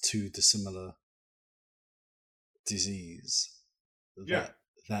not too dissimilar disease Yeah,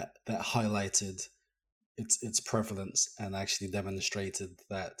 that highlighted its prevalence and actually demonstrated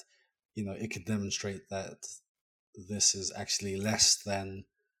that, it could demonstrate that this is actually less than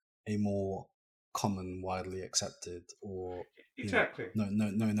a more common, widely accepted, or exactly.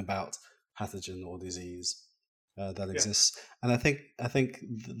 known about pathogen or disease that Yeah, exists. And I think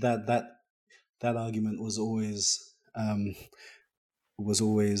that argument was always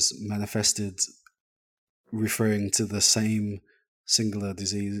manifested referring to the same singular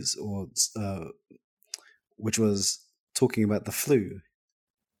disease, or uh, which was talking about the flu.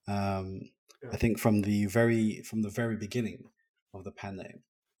 Um, yeah, I think from the very beginning of the pandemic,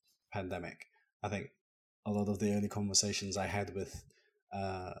 I think a lot of the early conversations I had with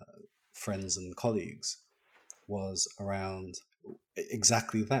uh, friends and colleagues was around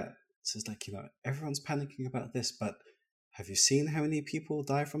exactly that. So it's like, everyone's panicking about this, but have you seen how many people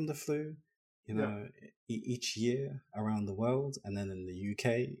die from the flu? yeah, Each year around the world, and then in the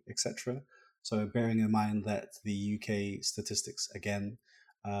UK, etc. So bearing in mind that the UK statistics again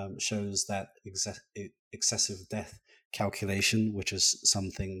shows that excessive death calculation, which is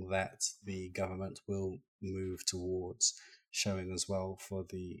something that the government will move towards showing as well for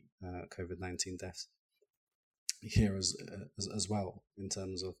the COVID-19 deaths here as well in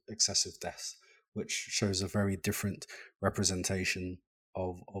terms of excessive deaths, which shows a very different representation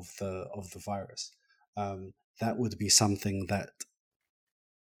of the virus. That would be something that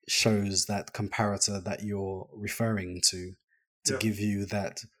shows that comparator that you're referring to yeah, give you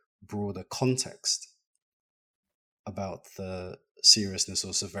that broader context about the seriousness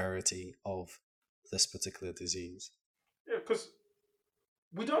or severity of this particular disease. yeah. Because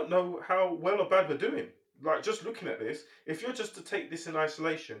we don't know how well or bad we're doing. Like just looking at this, if you're just to take this in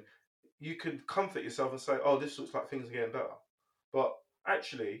isolation, you can comfort yourself and say, "Oh, this looks like things are getting better." But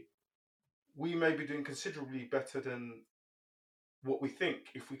actually, we may be doing considerably better than what we think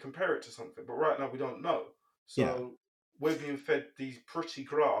if we compare it to something. But right now, we don't know. Yeah. So we're being fed these pretty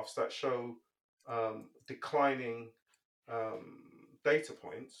graphs that show declining um, data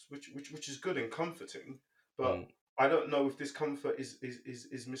points, which is good and comforting. But Mm. I don't know if this comfort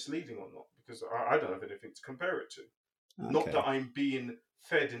is misleading or not because I don't have anything to compare it to. Not that Okay. I'm being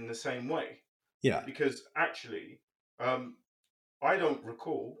fed in the same way, Yeah. because actually, um, I don't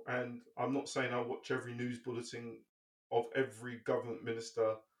recall, and I'm not saying I watch every news bulletin of every government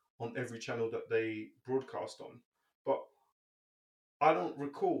minister on every channel that they broadcast on, but I don't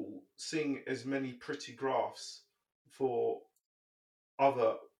recall seeing as many pretty graphs for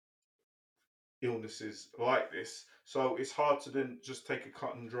other illnesses like this. So it's hard to then just take a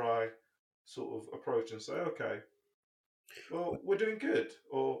cut and dry sort of approach and say, okay, well, we're doing good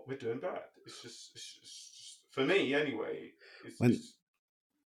or we're doing bad. It's just for me anyway. When It's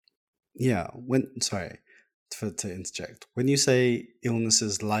Yeah, sorry to interject. When you say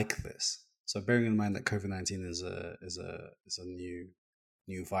illnesses like this, so bearing in mind that COVID-19 is a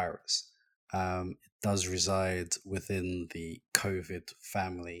new virus, it does reside within the COVID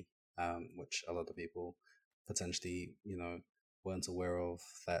family, which a lot of people potentially weren't aware of,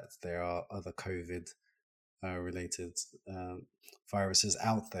 that there are other COVID related um, viruses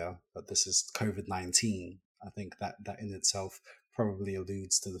out there, but this is COVID-19. I think that in itself probably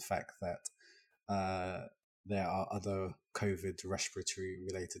alludes to the fact that there are other COVID respiratory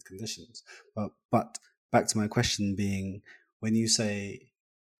related conditions. But back to my question being, when you say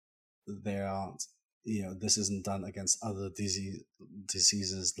there aren't, this isn't done against other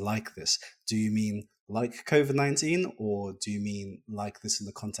diseases like this, do you mean like COVID-19, or do you mean like this in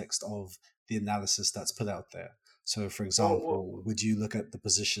the context of the analysis that's put out there? So for well, example, would you look at the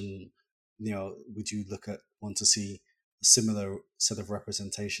position, would you want to see a similar set of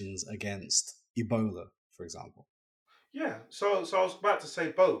representations against Ebola, for example? yeah. So I was about to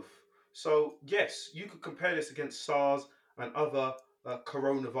say both. So yes, you could compare this against SARS and other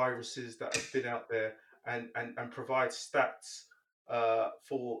coronaviruses that have been out there, and provide stats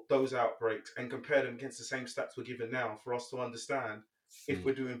for those outbreaks and compare them against the same stats we're given now for us to understand if Mm.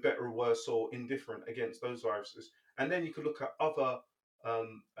 we're doing better or worse or indifferent against those viruses. And then you could look at other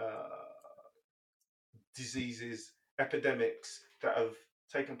um, diseases, epidemics that have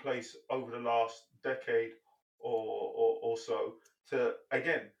taken place over the last decade or so to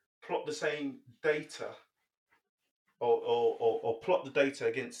again plot the same data or plot the data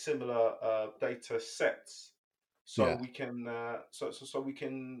against similar data sets so Yeah. we can so we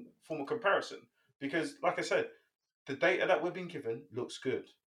can form a comparison because like I said the data that we're being given looks good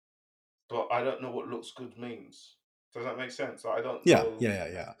but I don't know what looks good means. Does that make sense? I don't Yeah, know. yeah,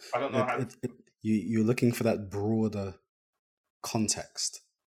 yeah, yeah. I don't know how. You're looking for that broader context.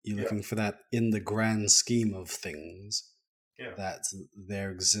 You're Yeah. looking for that in the grand scheme of things, Yeah. that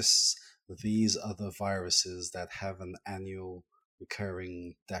there exists these other viruses that have an annual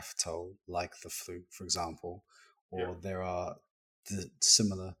recurring death toll, like the flu, for example, Yeah. or there are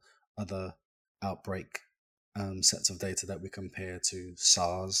similar other outbreak sets of data that we compare to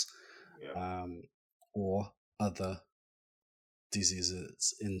SARS, Yeah. um, or other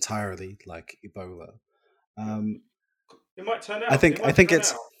diseases entirely, like Ebola. Yeah. Um, It might turn I out. It think I might think turn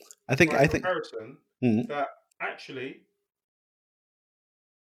it's out I by think comparison mm, that actually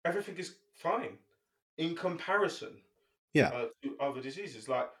everything is fine in comparison yeah, to other diseases.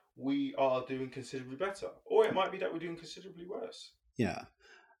 Like we are doing considerably better, or it might be that we're doing considerably worse. yeah.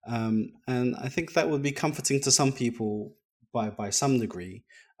 And I think that would be comforting to some people by some degree,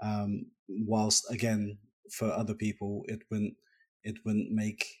 whilst again for other people it wouldn't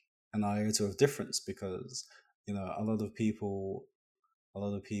make an iota of difference, because a lot of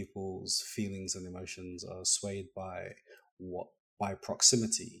people's feelings and emotions are swayed what by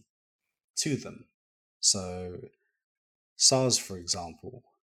proximity to them. So SARS, for example,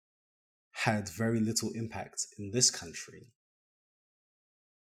 had very little impact in this country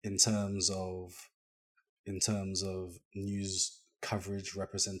in terms of news coverage,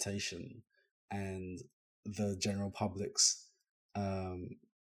 representation, and the general public's um,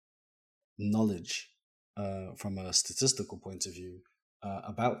 knowledge from a statistical point of view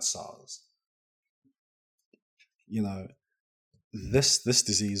about SARS. You know, this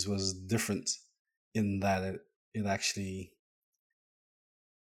disease was different in that it actually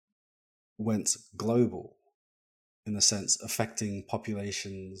went global, in a sense, affecting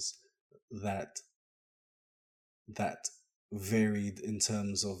populations that that varied in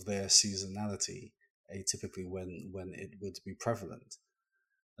terms of their seasonality, atypically when it would be prevalent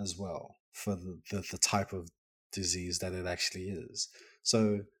as well for the type of disease that it actually is.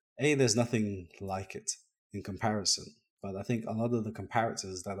 So, there's nothing like it in comparison. But I think a lot of the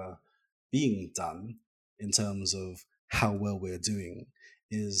comparators that are being done in terms of how well we're doing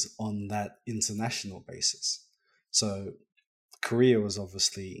is on that international basis. So, Korea was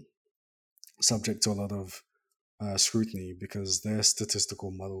obviously subject to a lot of scrutiny because their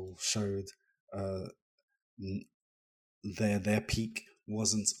statistical model showed uh, their peak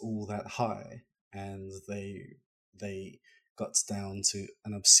wasn't all that high, and they got down to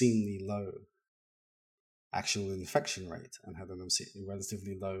an obscenely low actual infection rate and had an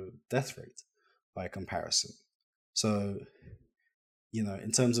relatively low death rate by comparison. So,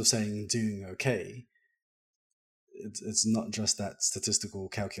 in terms of saying doing okay, it's not just that statistical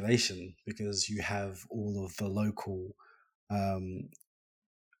calculation, because you have um,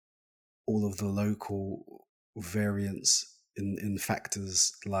 all of the local variance in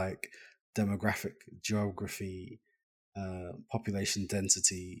factors like demographic, geography, population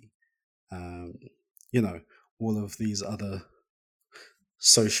density, um, you know, all of these other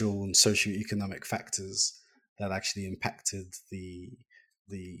social and socioeconomic factors that actually impacted the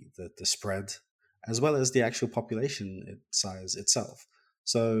spread, as well as the actual population size itself.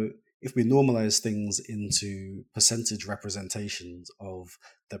 So if we normalize things into percentage representations of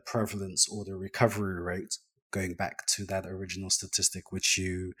the prevalence or the recovery rate, going back to that original statistic which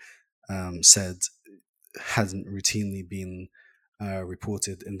you said hasn't routinely been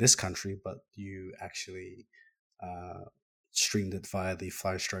reported in this country, but you actually uh, streamed it via the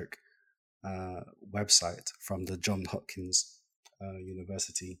Flystroke website from the John Hopkins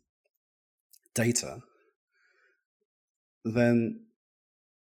University data, then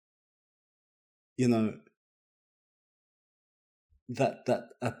you know that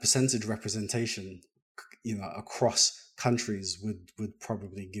a percentage representation, across countries would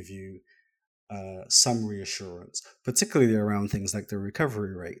probably give you some reassurance, particularly around things like the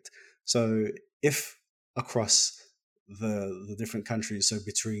recovery rate. So if across the different countries, so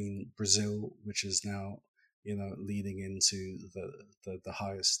between Brazil, which is now leading into the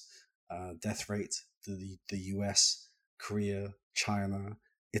highest death rate, the US, Korea, China,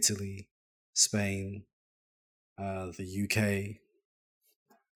 Italy, Spain, the UK.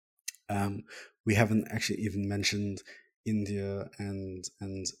 We haven't actually even mentioned India and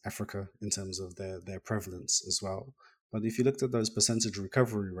Africa in terms of their prevalence as well. But if you looked at those percentage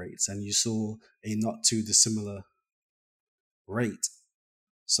recovery rates and you saw a not too dissimilar rate,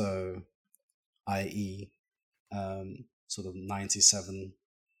 so i.e., sort of 97,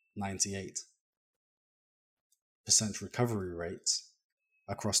 98% recovery rates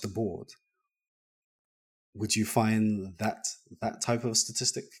across the board, would you find that type of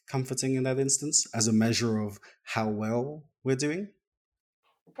statistic comforting in that instance as a measure of how well we're doing?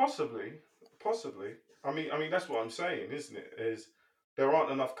 Possibly, possibly. I mean that's what I'm saying, isn't it? Is there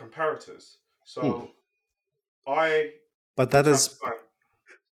aren't enough comparators. Hmm. So I, But from that time to is, time,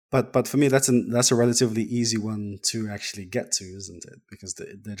 but for me, that's a relatively easy one to actually get to, isn't it? Because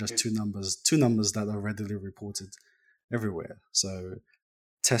they're just it's two numbers that are readily reported everywhere. So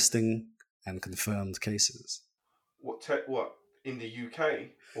testing and confirmed cases what in the UK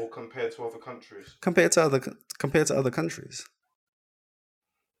or compared to other countries. compared to other countries.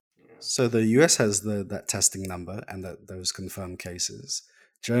 Yeah. So the US has that testing number and those confirmed cases.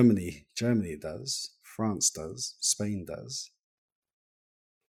 Germany does. France does. Spain does.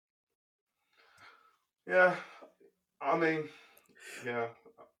 Yeah. I mean, yeah.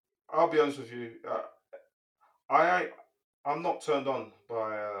 I'll be honest with you. I I'm not turned on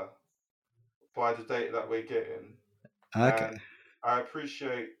by the data that we're getting, Okay. and I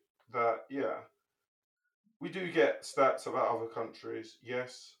appreciate that. Yeah, we do get stats about other countries.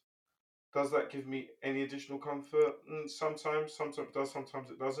 Yes. Does that give me any additional comfort? Sometimes it does,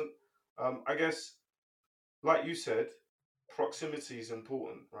 sometimes it doesn't. I guess, like you said, proximity is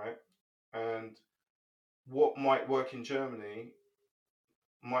important, right? And what might work in Germany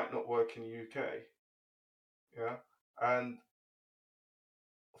might not work in the UK. Yeah. And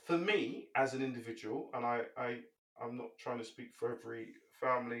for me as an individual, and I'm not trying to speak for every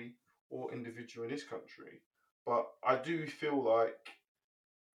family or individual in this country, but I do feel like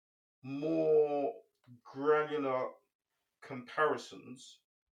more granular comparisons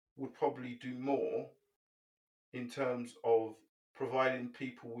would probably do more in terms of providing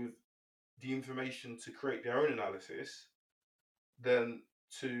people with the information to create their own analysis than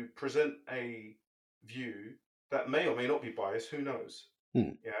to present a view that may or may not be biased. Who knows?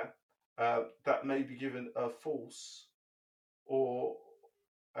 Hmm. Yeah, that may be given a false or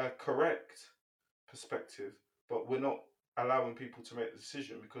a correct perspective, but we're not allowing people to make the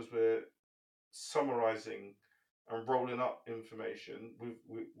decision because we're summarizing and rolling up information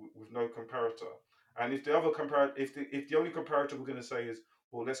with no comparator. And if the other if the only comparator we're going to say is,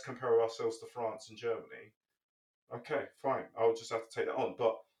 well, let's compare ourselves to France and Germany, okay, fine, I'll just have to take that on.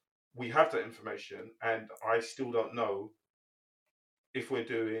 But we have that information, and I still don't know if we're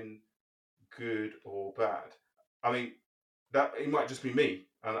doing good or bad. I mean, that it might just be me,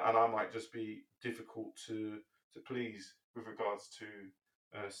 and I might just be difficult to please with regards to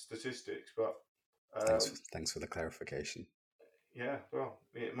statistics. But um, Thanks for the clarification. yeah, well,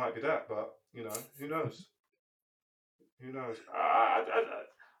 it might be that, but who knows? Who knows?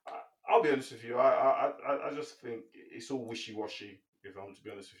 I'll be honest with you. I just think it's all wishy washy. If I'm to be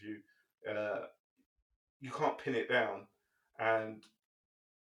honest with you, you can't pin it down, and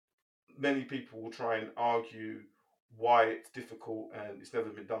many people will try and argue why it's difficult and it's never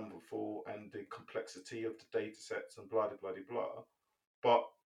been done before, and the complexity of the data sets and blah blah blah blah. But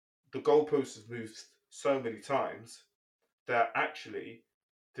the goalpost has moved so many times that actually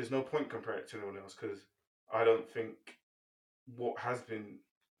there's no point comparing it to anyone else because I don't think what has been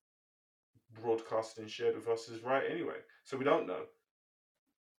broadcasted and shared with us is right anyway. So we don't know.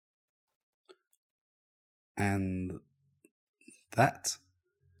 And that,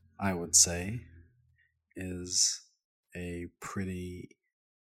 I would say, is a pretty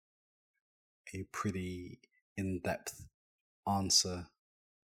in-depth answer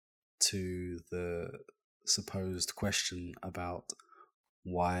to the supposed question about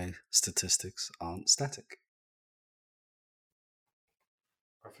why statistics aren't static.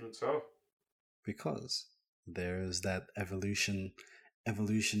 I think so. Because there is that evolution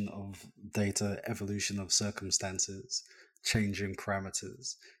of data, evolution of circumstances, changing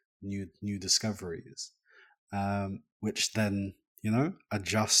parameters, new discoveries, which then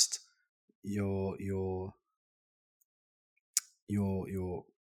adjust your your your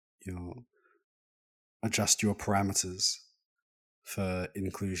your adjust your parameters for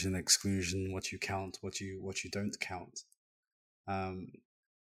inclusion, exclusion, what you count, what you don't count. Um,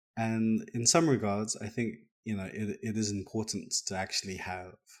 and in some regards, I think it is important to actually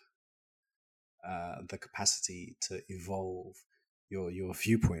have the capacity to evolve your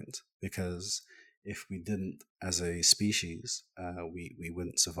viewpoint, because if we didn't as a species, we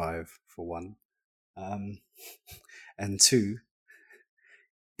wouldn't survive, for one. um, and two,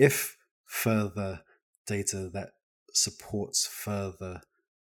 if further data that supports further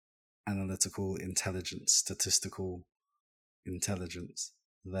analytical intelligence, statistical intelligence,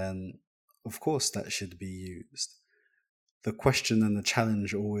 then of course that should be used. The question and the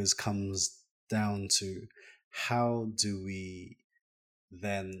challenge always comes down to, how do we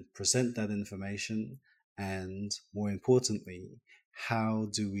then present that information, and more importantly, how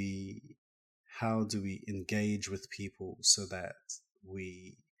do we engage with people so that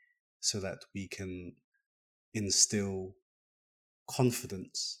we can instill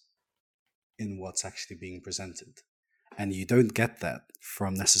confidence in what's actually being presented. And you don't get that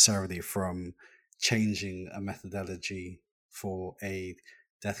from necessarily from changing a methodology for a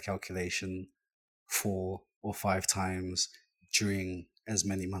death calculation 4 or 5 times during as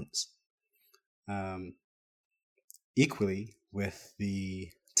many months. Equally with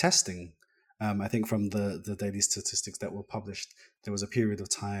the testing, I think from the daily statistics that were published, there was a period of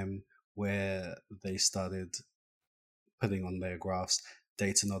time where they started putting on their graphs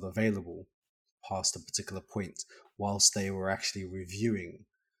data not available past a particular point, whilst they were actually reviewing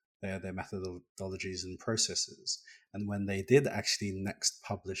their methodologies and processes. And when they did actually next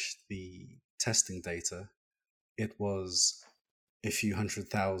publish the testing data, it was a few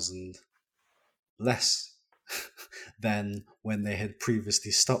 100,000 less than when they had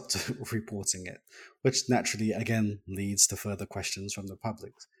previously stopped reporting it, which naturally again leads to further questions from the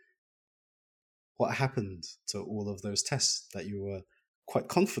public. What happened to all of those tests that you were quite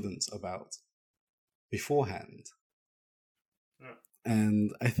confident about beforehand? Yeah.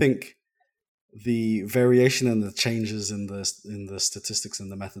 And I think the variation and the changes in the statistics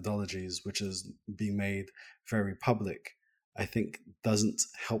and the methodologies, which is being made very public, I think doesn't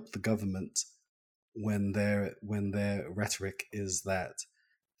help the government when their rhetoric is that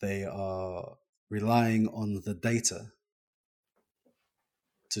they are relying on the data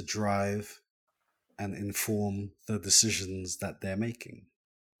to drive and inform the decisions that they're making.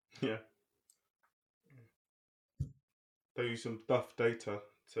 Yeah. They use some duff data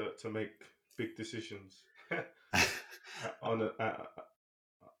to make big decisions at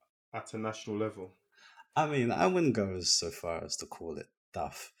a national level. I mean, I wouldn't go so far as to call it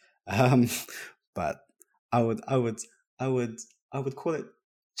duff, but I would call it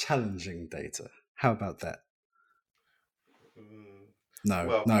challenging data. How about that? No,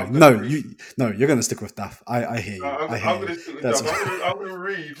 Well, no, I'm no. gonna read. You're going to stick with duff. I hear you. I'm going to stick with That's duff. I'm going to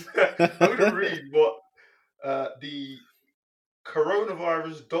read. I'm going to read what the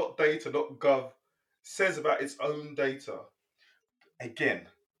coronavirus.data.gov says about its own data. Again,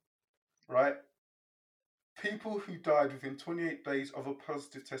 right? People who died within 28 days of a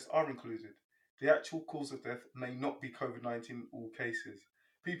positive test are included. The actual cause of death may not be COVID-19 in all cases.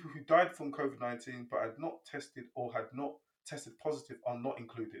 People who died from COVID-19 but had not tested or had not tested positive are not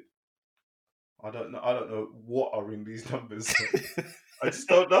included. I don't know what are in these numbers. I just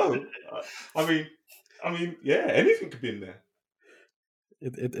don't know. I mean, yeah, anything could be in there.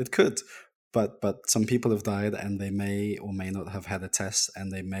 It could, but some people have died and they may or may not have had a test,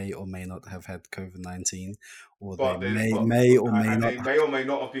 and they may or may not have had COVID-19, or But they may or may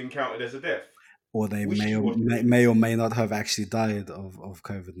not have been counted as a death, or they may or may not have actually died of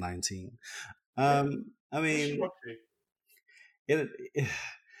COVID-19. I mean, it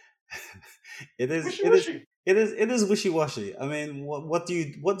is wishy-washy. I mean, what do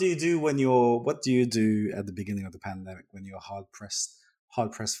you do when what do you do at the beginning of the pandemic when you're hard pressed for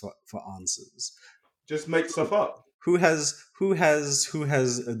answers? Just make stuff up. Who has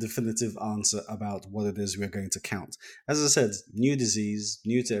a definitive answer about what it is we're going to count? As I said, new disease,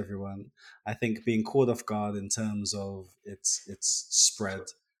 new to everyone. I think being caught off guard in terms of its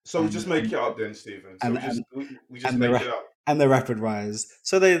spread. So we just make it up then, Stephen. So we just make it up. And the rapid rise.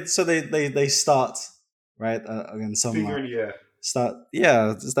 So they start right again. Some start.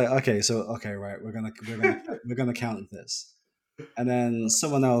 Yeah, it's like okay, right. We're gonna count this, and then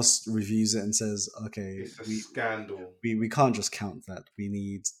someone else reviews it and says, okay, it's a scandal. We can't just count that. We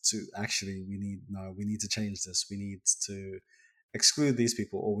need to change this. We need to exclude these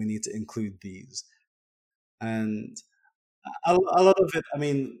people, or we need to include these, and a lot of it. I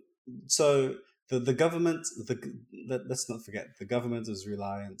mean, so. The government, let's not forget, the government is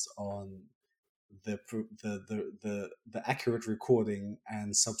reliant on the accurate recording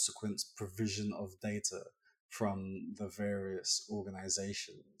and subsequent provision of data from the various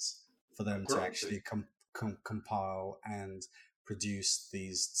organizations for them to actually compile and produce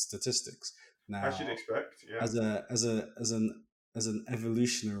these statistics. Now, as you'd expect, yeah. As an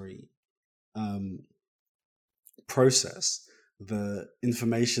evolutionary process, the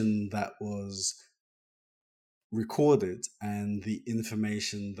information that was recorded and the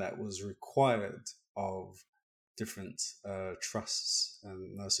information that was required of different trusts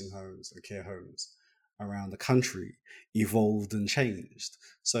and nursing homes and care homes around the country evolved and changed.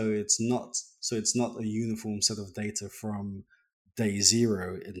 So it's not a uniform set of data from day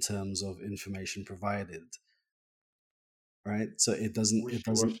zero in terms of information provided. Right, so it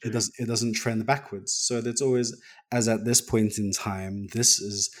doesn't trend backwards. So it's always, as at this point in time, this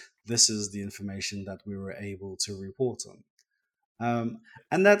is the information that we were able to report on.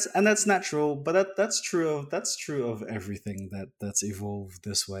 And that's natural, but that's true of everything that's evolved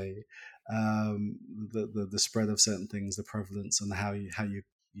this way. The spread of certain things, the prevalence, and how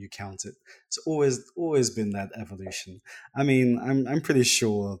you count it. It's always been that evolution. I mean, I'm pretty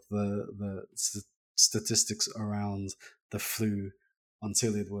sure the statistics around the flu,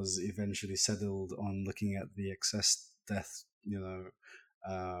 until it was eventually settled on looking at the excess death,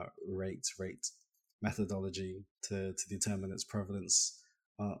 rate methodology to determine its prevalence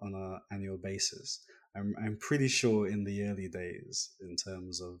on an annual basis. I'm pretty sure in the early days, in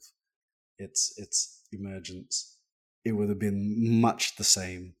terms of its emergence, it would have been much the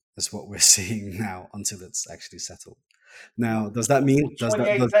same as what we're seeing now until it's actually settled. Now, does that mean does that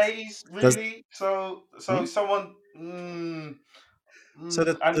 28 days, does really? So hmm? someone. So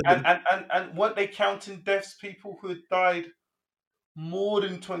that And weren't they counting deaths, people who had died more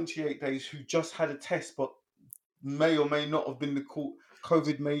than 28 days who just had a test but may or may not have been the cause?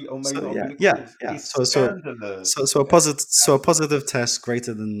 COVID may or may so not have yeah, been the yeah, cause. yeah. It's So scandalous. so a It's positive scandalous. test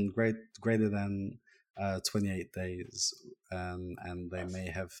greater than 28 days, and they That's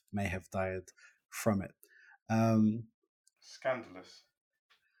may have died from it. Um, scandalous.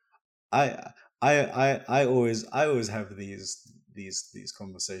 I I always have these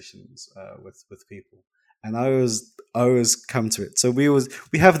conversations with people, and I always come to it. So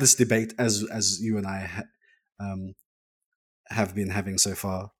we have this debate, as you and I um, have been having so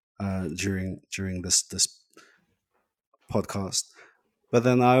far during this podcast. But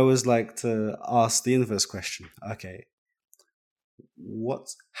then I always like to ask the inverse question. Okay,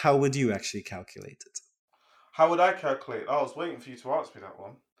 how would you actually calculate it? How would I calculate? I was waiting for you to ask me that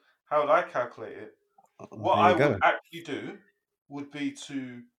one. How would I calculate it? What There I you would go. actually do would be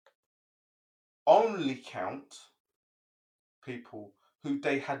to only count people who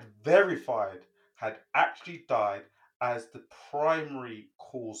they had verified had actually died as the primary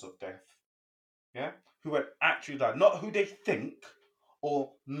cause of death. Yeah, who had actually died, not who they think,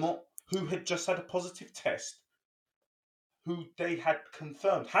 or not who had just had a positive test, who they had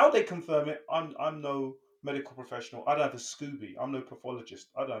confirmed. How they confirm it, I'm no medical professional. I don't have a Scooby. I'm no pathologist.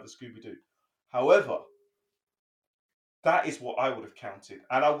 I don't have a Scooby Doo. However, that is what I would have counted,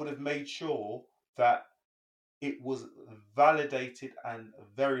 and I would have made sure that it was validated and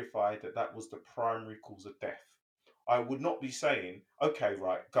verified that that was the primary cause of death. I would not be saying, okay,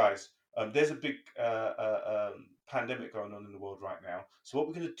 right, guys, there's a big pandemic going on in the world right now. So what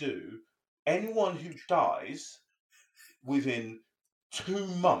we're going to do, anyone who dies within 2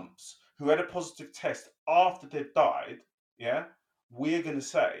 months who had a positive test after they've died, yeah, we're going to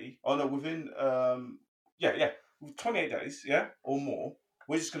say, oh no, within, yeah, 28 days, yeah, or more,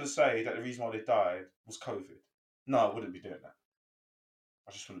 we're just going to say that the reason why they died was COVID. No, I wouldn't be doing that.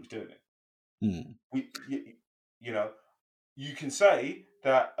 I just wouldn't be doing it. Hmm. You know, you can say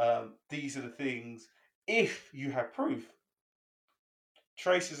that these are the things if you have proof,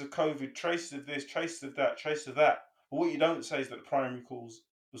 traces of COVID, traces of this, traces of that, traces of that. But what you don't say is that the primary cause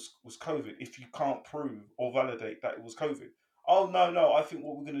was COVID if you can't prove or validate that it was COVID. Oh no, I think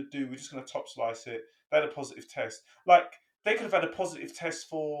what we're going to do, we're just going to top slice it. They had a positive test. Like they could have had a positive test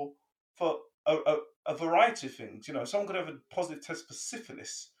for a variety of things. You know, someone could have a positive test for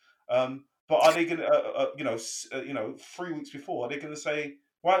syphilis. But are they going to, 3 weeks before, are they going to say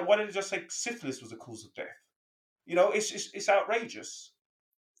why did they just say syphilis was the cause of death? You know, it's outrageous.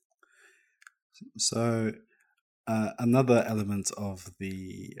 So another element of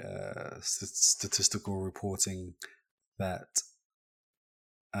the statistical reporting that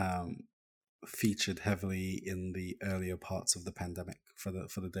um, featured heavily in the earlier parts of the pandemic for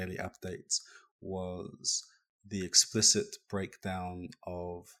the daily updates was the explicit breakdown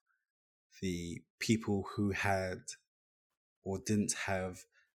of the people who had or didn't have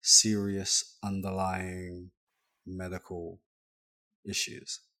serious underlying medical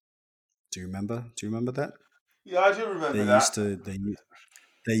issues. Do you remember that? Yeah, I do They remember used that. to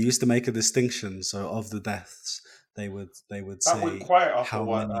they used to make a distinction. So of the deaths, they would That went say quiet after a how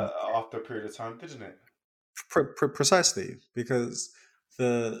while, many. after a period of time, didn't it? Precisely because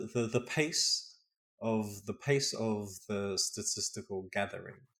the pace of the statistical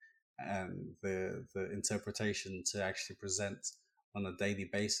gathering and the interpretation to actually present on a daily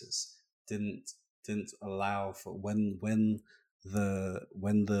basis didn't allow for when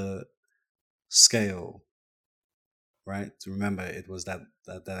the scale, right? Remember, it was that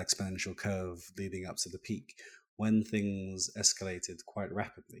exponential curve leading up to the peak. When things escalated quite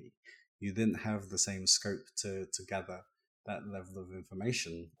rapidly, you didn't have the same scope to gather that level of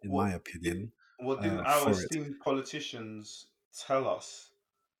information, in What my did opinion, what didn't our for it. esteemed politicians tell us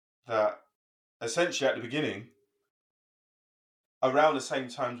that essentially at the beginning around the same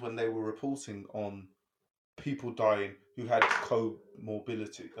times when they were reporting on people dying who had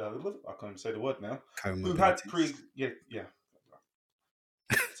comorbidity. I can't even say the word now. Who had Comorbidities. pre yeah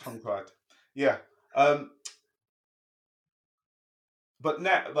tongue tied yeah. Um, but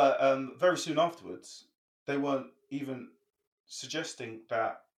very soon afterwards, they weren't even suggesting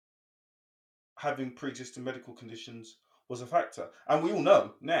that having pre-existing medical conditions was a factor. And we all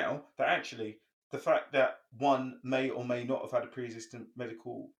know now that actually the fact that one may or may not have had a pre-existing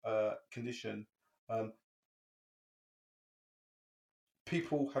medical condition, um,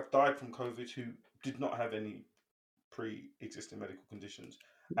 people have died from COVID who did not have any pre-existing medical conditions.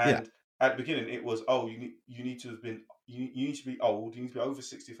 Yeah, And at the beginning, it was, oh, you need to have been you need to be old, you need to be over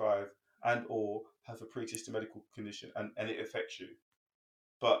 65, and or have a pre-existing medical condition, and it affects you.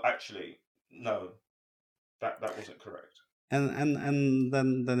 But actually, no, that wasn't correct. and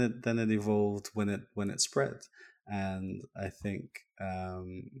then it evolved when it spread, and I think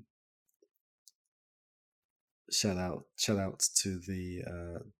shout out to the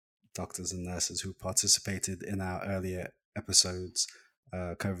doctors and nurses who participated in our earlier episodes,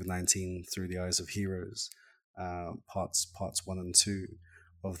 COVID-19 through the eyes of heroes, parts 1 and 2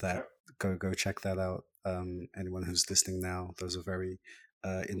 of that. Yep. Go check that out. Anyone who's listening now, those are very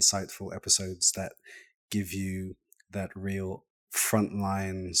insightful episodes that give you that real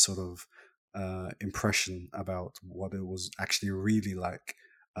frontline sort of impression about what it was actually really like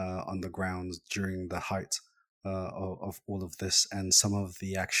on the ground during the height of all of this, and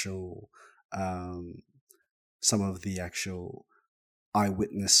um, some of the actual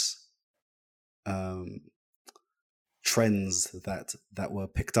eyewitness um, trends that were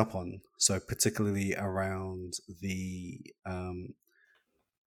picked up on. So particularly around the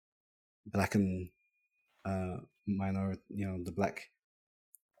black and minority, the black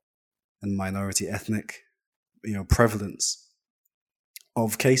and minority ethnic, prevalence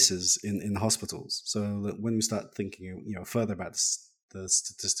of cases in hospitals. So that when we start thinking, further about the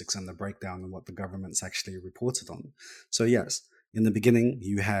statistics and the breakdown and what the government's actually reported on. So yes, in the beginning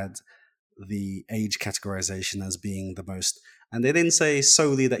you had the age categorization as being the most, and they didn't say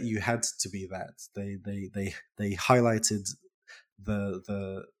solely that you had to be that. They highlighted the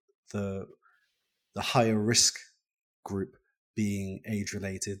the the the higher risk group being age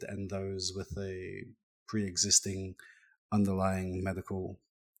related, and those with a pre-existing underlying medical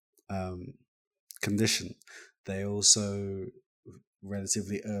um, condition. They also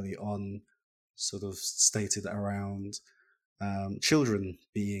relatively early on sort of stated around children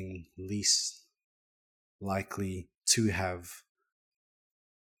being least likely to have,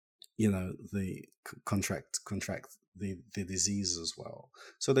 the contract the disease as well.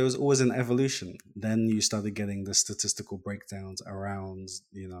 So there was always an evolution. Then you started getting the statistical breakdowns around,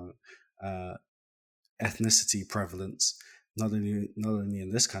 uh, ethnicity prevalence, not only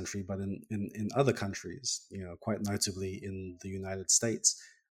in this country but in other countries. Quite notably in the United States,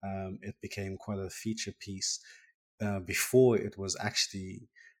 it became quite a feature piece before it was actually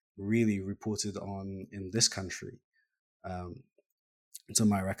really reported on in this country. Um, to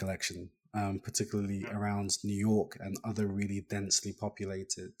my recollection, particularly around New York and other really densely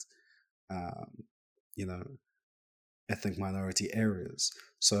populated, um, you know, ethnic minority areas.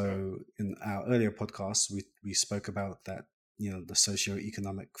 So in our earlier podcasts, we spoke about that, the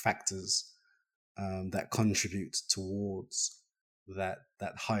socioeconomic factors that contribute towards that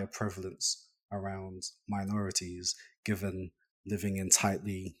higher prevalence around minorities, given living in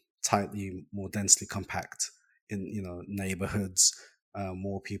tightly more densely compact in neighborhoods,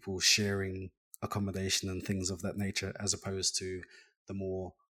 more people sharing accommodation and things of that nature, as opposed to the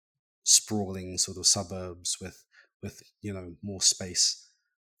more sprawling sort of suburbs with more space,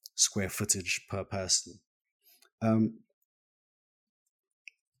 square footage per person.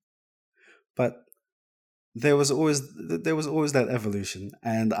 But there was always that evolution,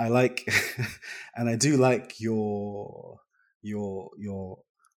 and I like and I do like your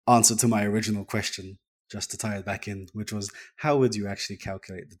answer to my original question, just to tie it back in, which was, how would you actually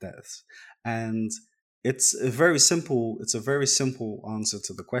calculate the deaths? And it's a very simple answer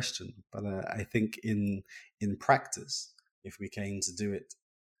to the question, but I think in practice, if we came to do it,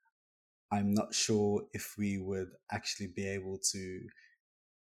 I'm not sure if we would actually be able to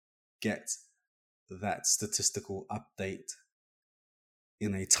get that statistical update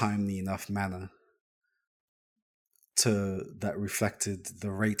in a timely enough manner to that reflected the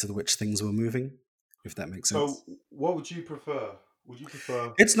rate at which things were moving, if that makes So, sense. what would you prefer? Would you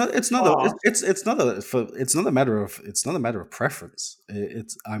prefer It's not a it's, fast? it's not a for it's not a matter of preference.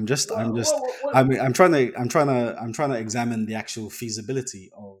 It's I'm Well, just well, well, I mean I'm trying to examine the actual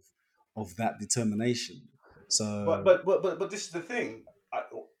feasibility of that determination. So But this is the thing.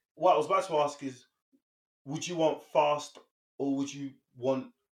 What I was about to ask is, would you want fast or would you want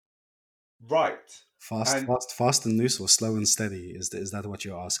right? And fast and loose, or slow and steady? Is that what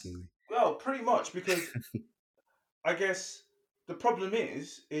you're asking me? well, pretty much, because I guess the problem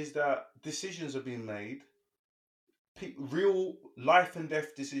is that decisions are being made. Real life and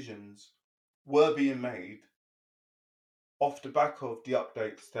death decisions were being made off the back of the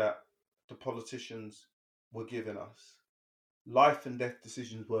updates that the politicians were giving us. Life and death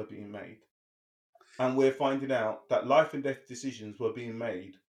decisions were being made. And we're finding out that life and death decisions were being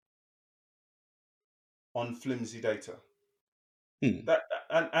made on flimsy data. Hmm. That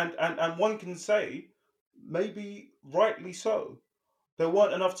and one can say, maybe rightly so. There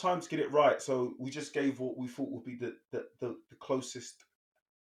weren't enough time to get it right, so we just gave what we thought would be the closest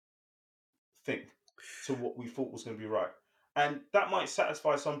thing to what we thought was going to be right, and that might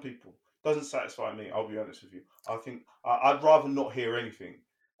satisfy some people. Doesn't satisfy me. I'll be honest with you. I think I'd rather not hear anything,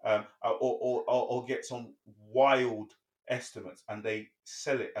 or get some wild estimates, and they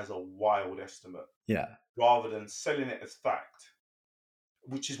sell it as a wild estimate Yeah. rather than selling it as fact,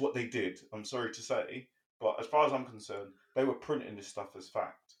 which is what they did. I'm sorry to say, but as far as I'm concerned, they were printing this stuff as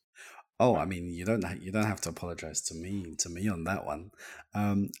fact. Oh, I mean, you don't have to apologize to me on that one.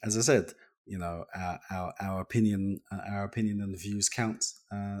 As I said, our opinion and views count.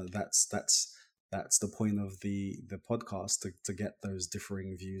 That's the point of the podcast, to get those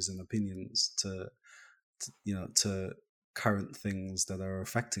differing views and opinions to current things that are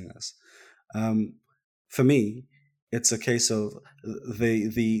affecting us. For me, it's a case of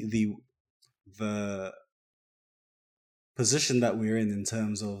the position that we're in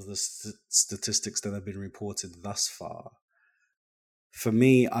terms of the statistics that have been reported thus far. For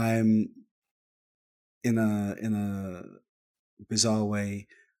me, I'm in a bizarre way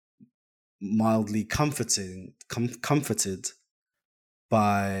mildly comforted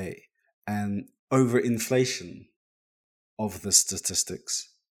by an overinflation of the statistics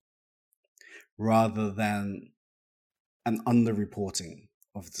rather than an underreporting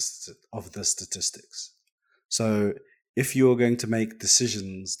of the statistics. So if you're going to make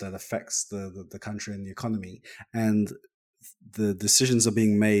decisions that affects the country and the economy, and the decisions are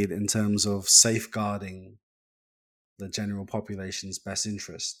being made in terms of safeguarding the general population's best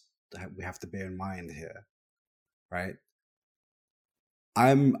interest, that we have to bear in mind here, right?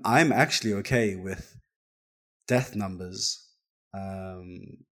 I'm actually okay with death numbers.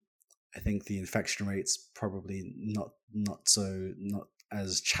 I think the infection rate's probably not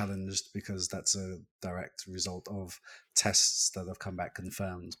as challenged, because that's a direct result of tests that have come back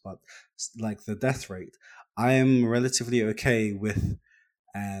confirmed. But like the death rate, I am relatively okay with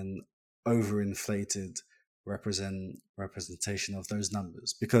an overinflated representation of those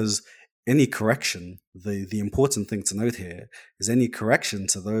numbers, because any correction, the important thing to note here is any correction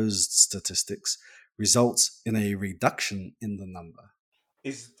to those statistics results in a reduction in the number.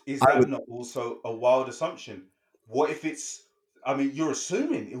 Is I that would not also a wild assumption? What if it's? I mean, you're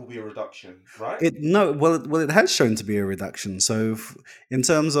assuming it will be a reduction, right? It no well it has shown to be a reduction. So in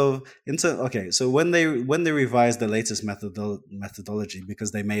terms of okay, so when they revised the latest methodology,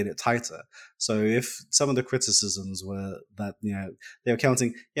 because they made it tighter. So if some of the criticisms were that they were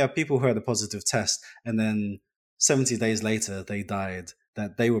counting people who had a positive test, and then 70 days later they died,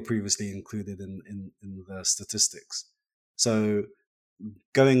 that they were previously included in the statistics. So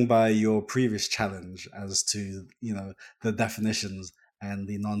going by your previous challenge as to the definitions and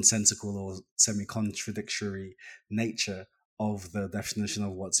the nonsensical or semi-contradictory nature of the definition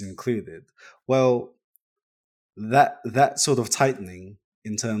of what's included, well, that sort of tightening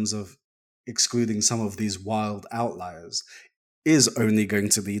in terms of excluding some of these wild outliers is only going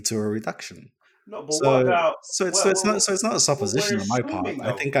to lead to a reduction. No, but what So about? it's not a Well, we're supposition on my part. assuming I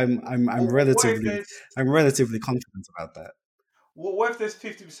though. think I'm What if relatively there's confident about that. what if there's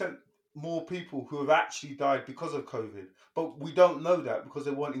 50% more people who have actually died because of COVID, but we don't know that because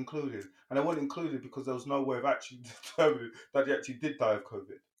they weren't included, and they weren't included because there was no way of actually determining that they actually did die of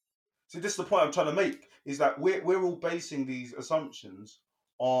COVID. See, this is the point I'm trying to make: is that we're all basing these assumptions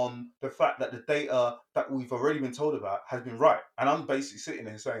on the fact that the data that we've already been told about has been right, and I'm basically sitting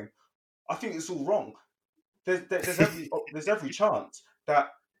there saying, I think it's all wrong. There's every chance that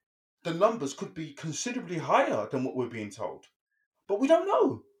the numbers could be considerably higher than what we're being told. But we don't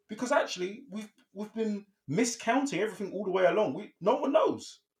know because actually we've been miscounting everything all the way along. No one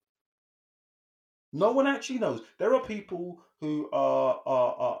knows. No one actually knows. There are people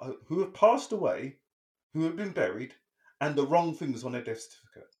are who have passed away, who have been buried, and the wrong things on their death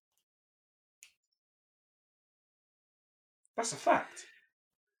certificate. That's a fact.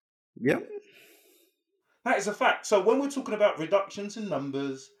 Yep. That is a fact. So when we're talking about reductions in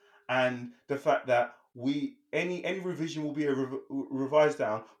numbers and the fact that any revision will be revised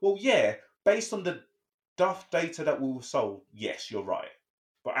down, well, yeah, based on the Duff data that we were sold, yes, you're right.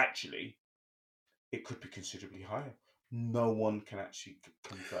 But actually, it could be considerably higher. No one can actually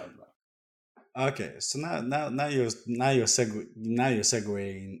confirm that. Okay, so now you're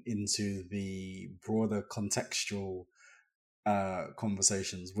segueing into the broader contextual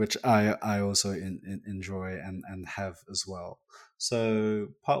conversations, which I also enjoy and have as well. So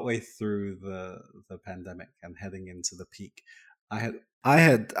partway through the pandemic and heading into the peak, I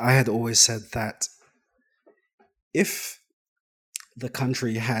had always said that if the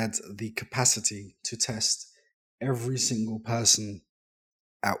country had the capacity to test every single person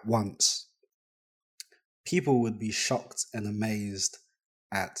at once, people would be shocked and amazed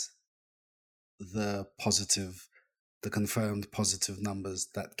at the confirmed positive numbers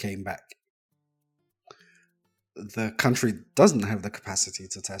that came back. The country doesn't have the capacity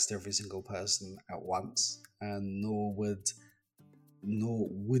to test every single person at once, and nor would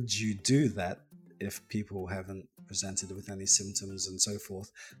you do that if people haven't presented with any symptoms and so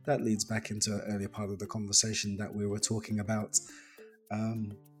forth. That leads back into an earlier part of the conversation that we were talking about,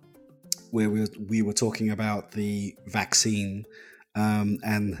 where we were talking about the vaccine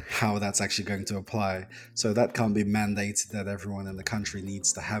and how that's actually going to apply. So that can't be mandated that everyone in the country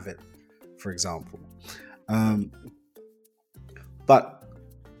needs to have it, for example. But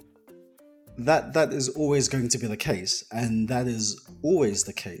that is always going to be the case, and that is always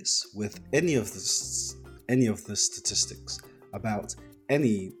the case with any of the statistics about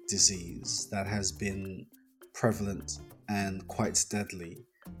any disease that has been prevalent and quite deadly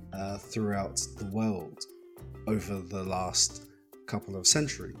throughout the world over the last couple of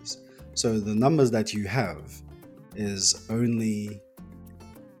centuries. So the numbers that you have is only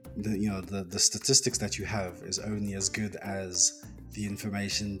the statistics that you have is only as good as the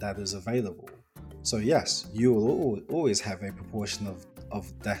information that is available. So yes, you will always have a proportion of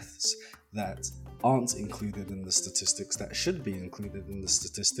deaths that aren't included in the statistics that should be included in the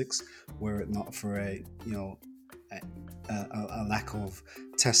statistics, were it not for a lack of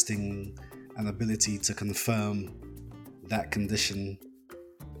testing and ability to confirm that condition,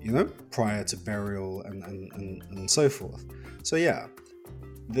 prior to burial and so forth. So yeah,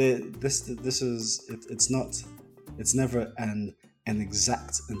 it's never an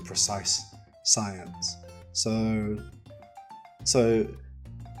exact and precise science. So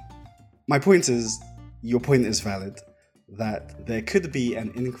my point is, your point is valid, that there could be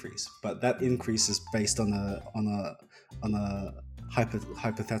an increase, but that increase is based on a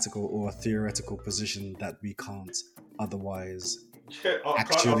hypothetical or a theoretical position that we can't otherwise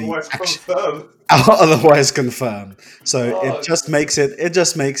confirm. Otherwise confirm. So it just makes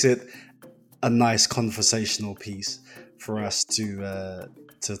it a nice conversational piece for us to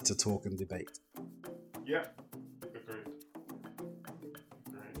talk and debate. Yeah, agreed.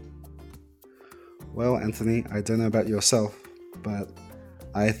 Well, Anthony, I don't know about yourself, but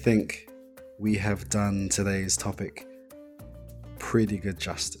I think we have done today's topic pretty good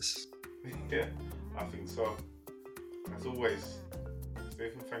justice. Yeah, I think so. As always,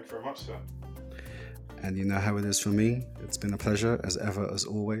 Stephen, thank you very much, sir. And you know how it is for me. It's been a pleasure, as ever, as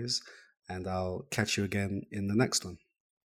always. And I'll catch you again in the next one.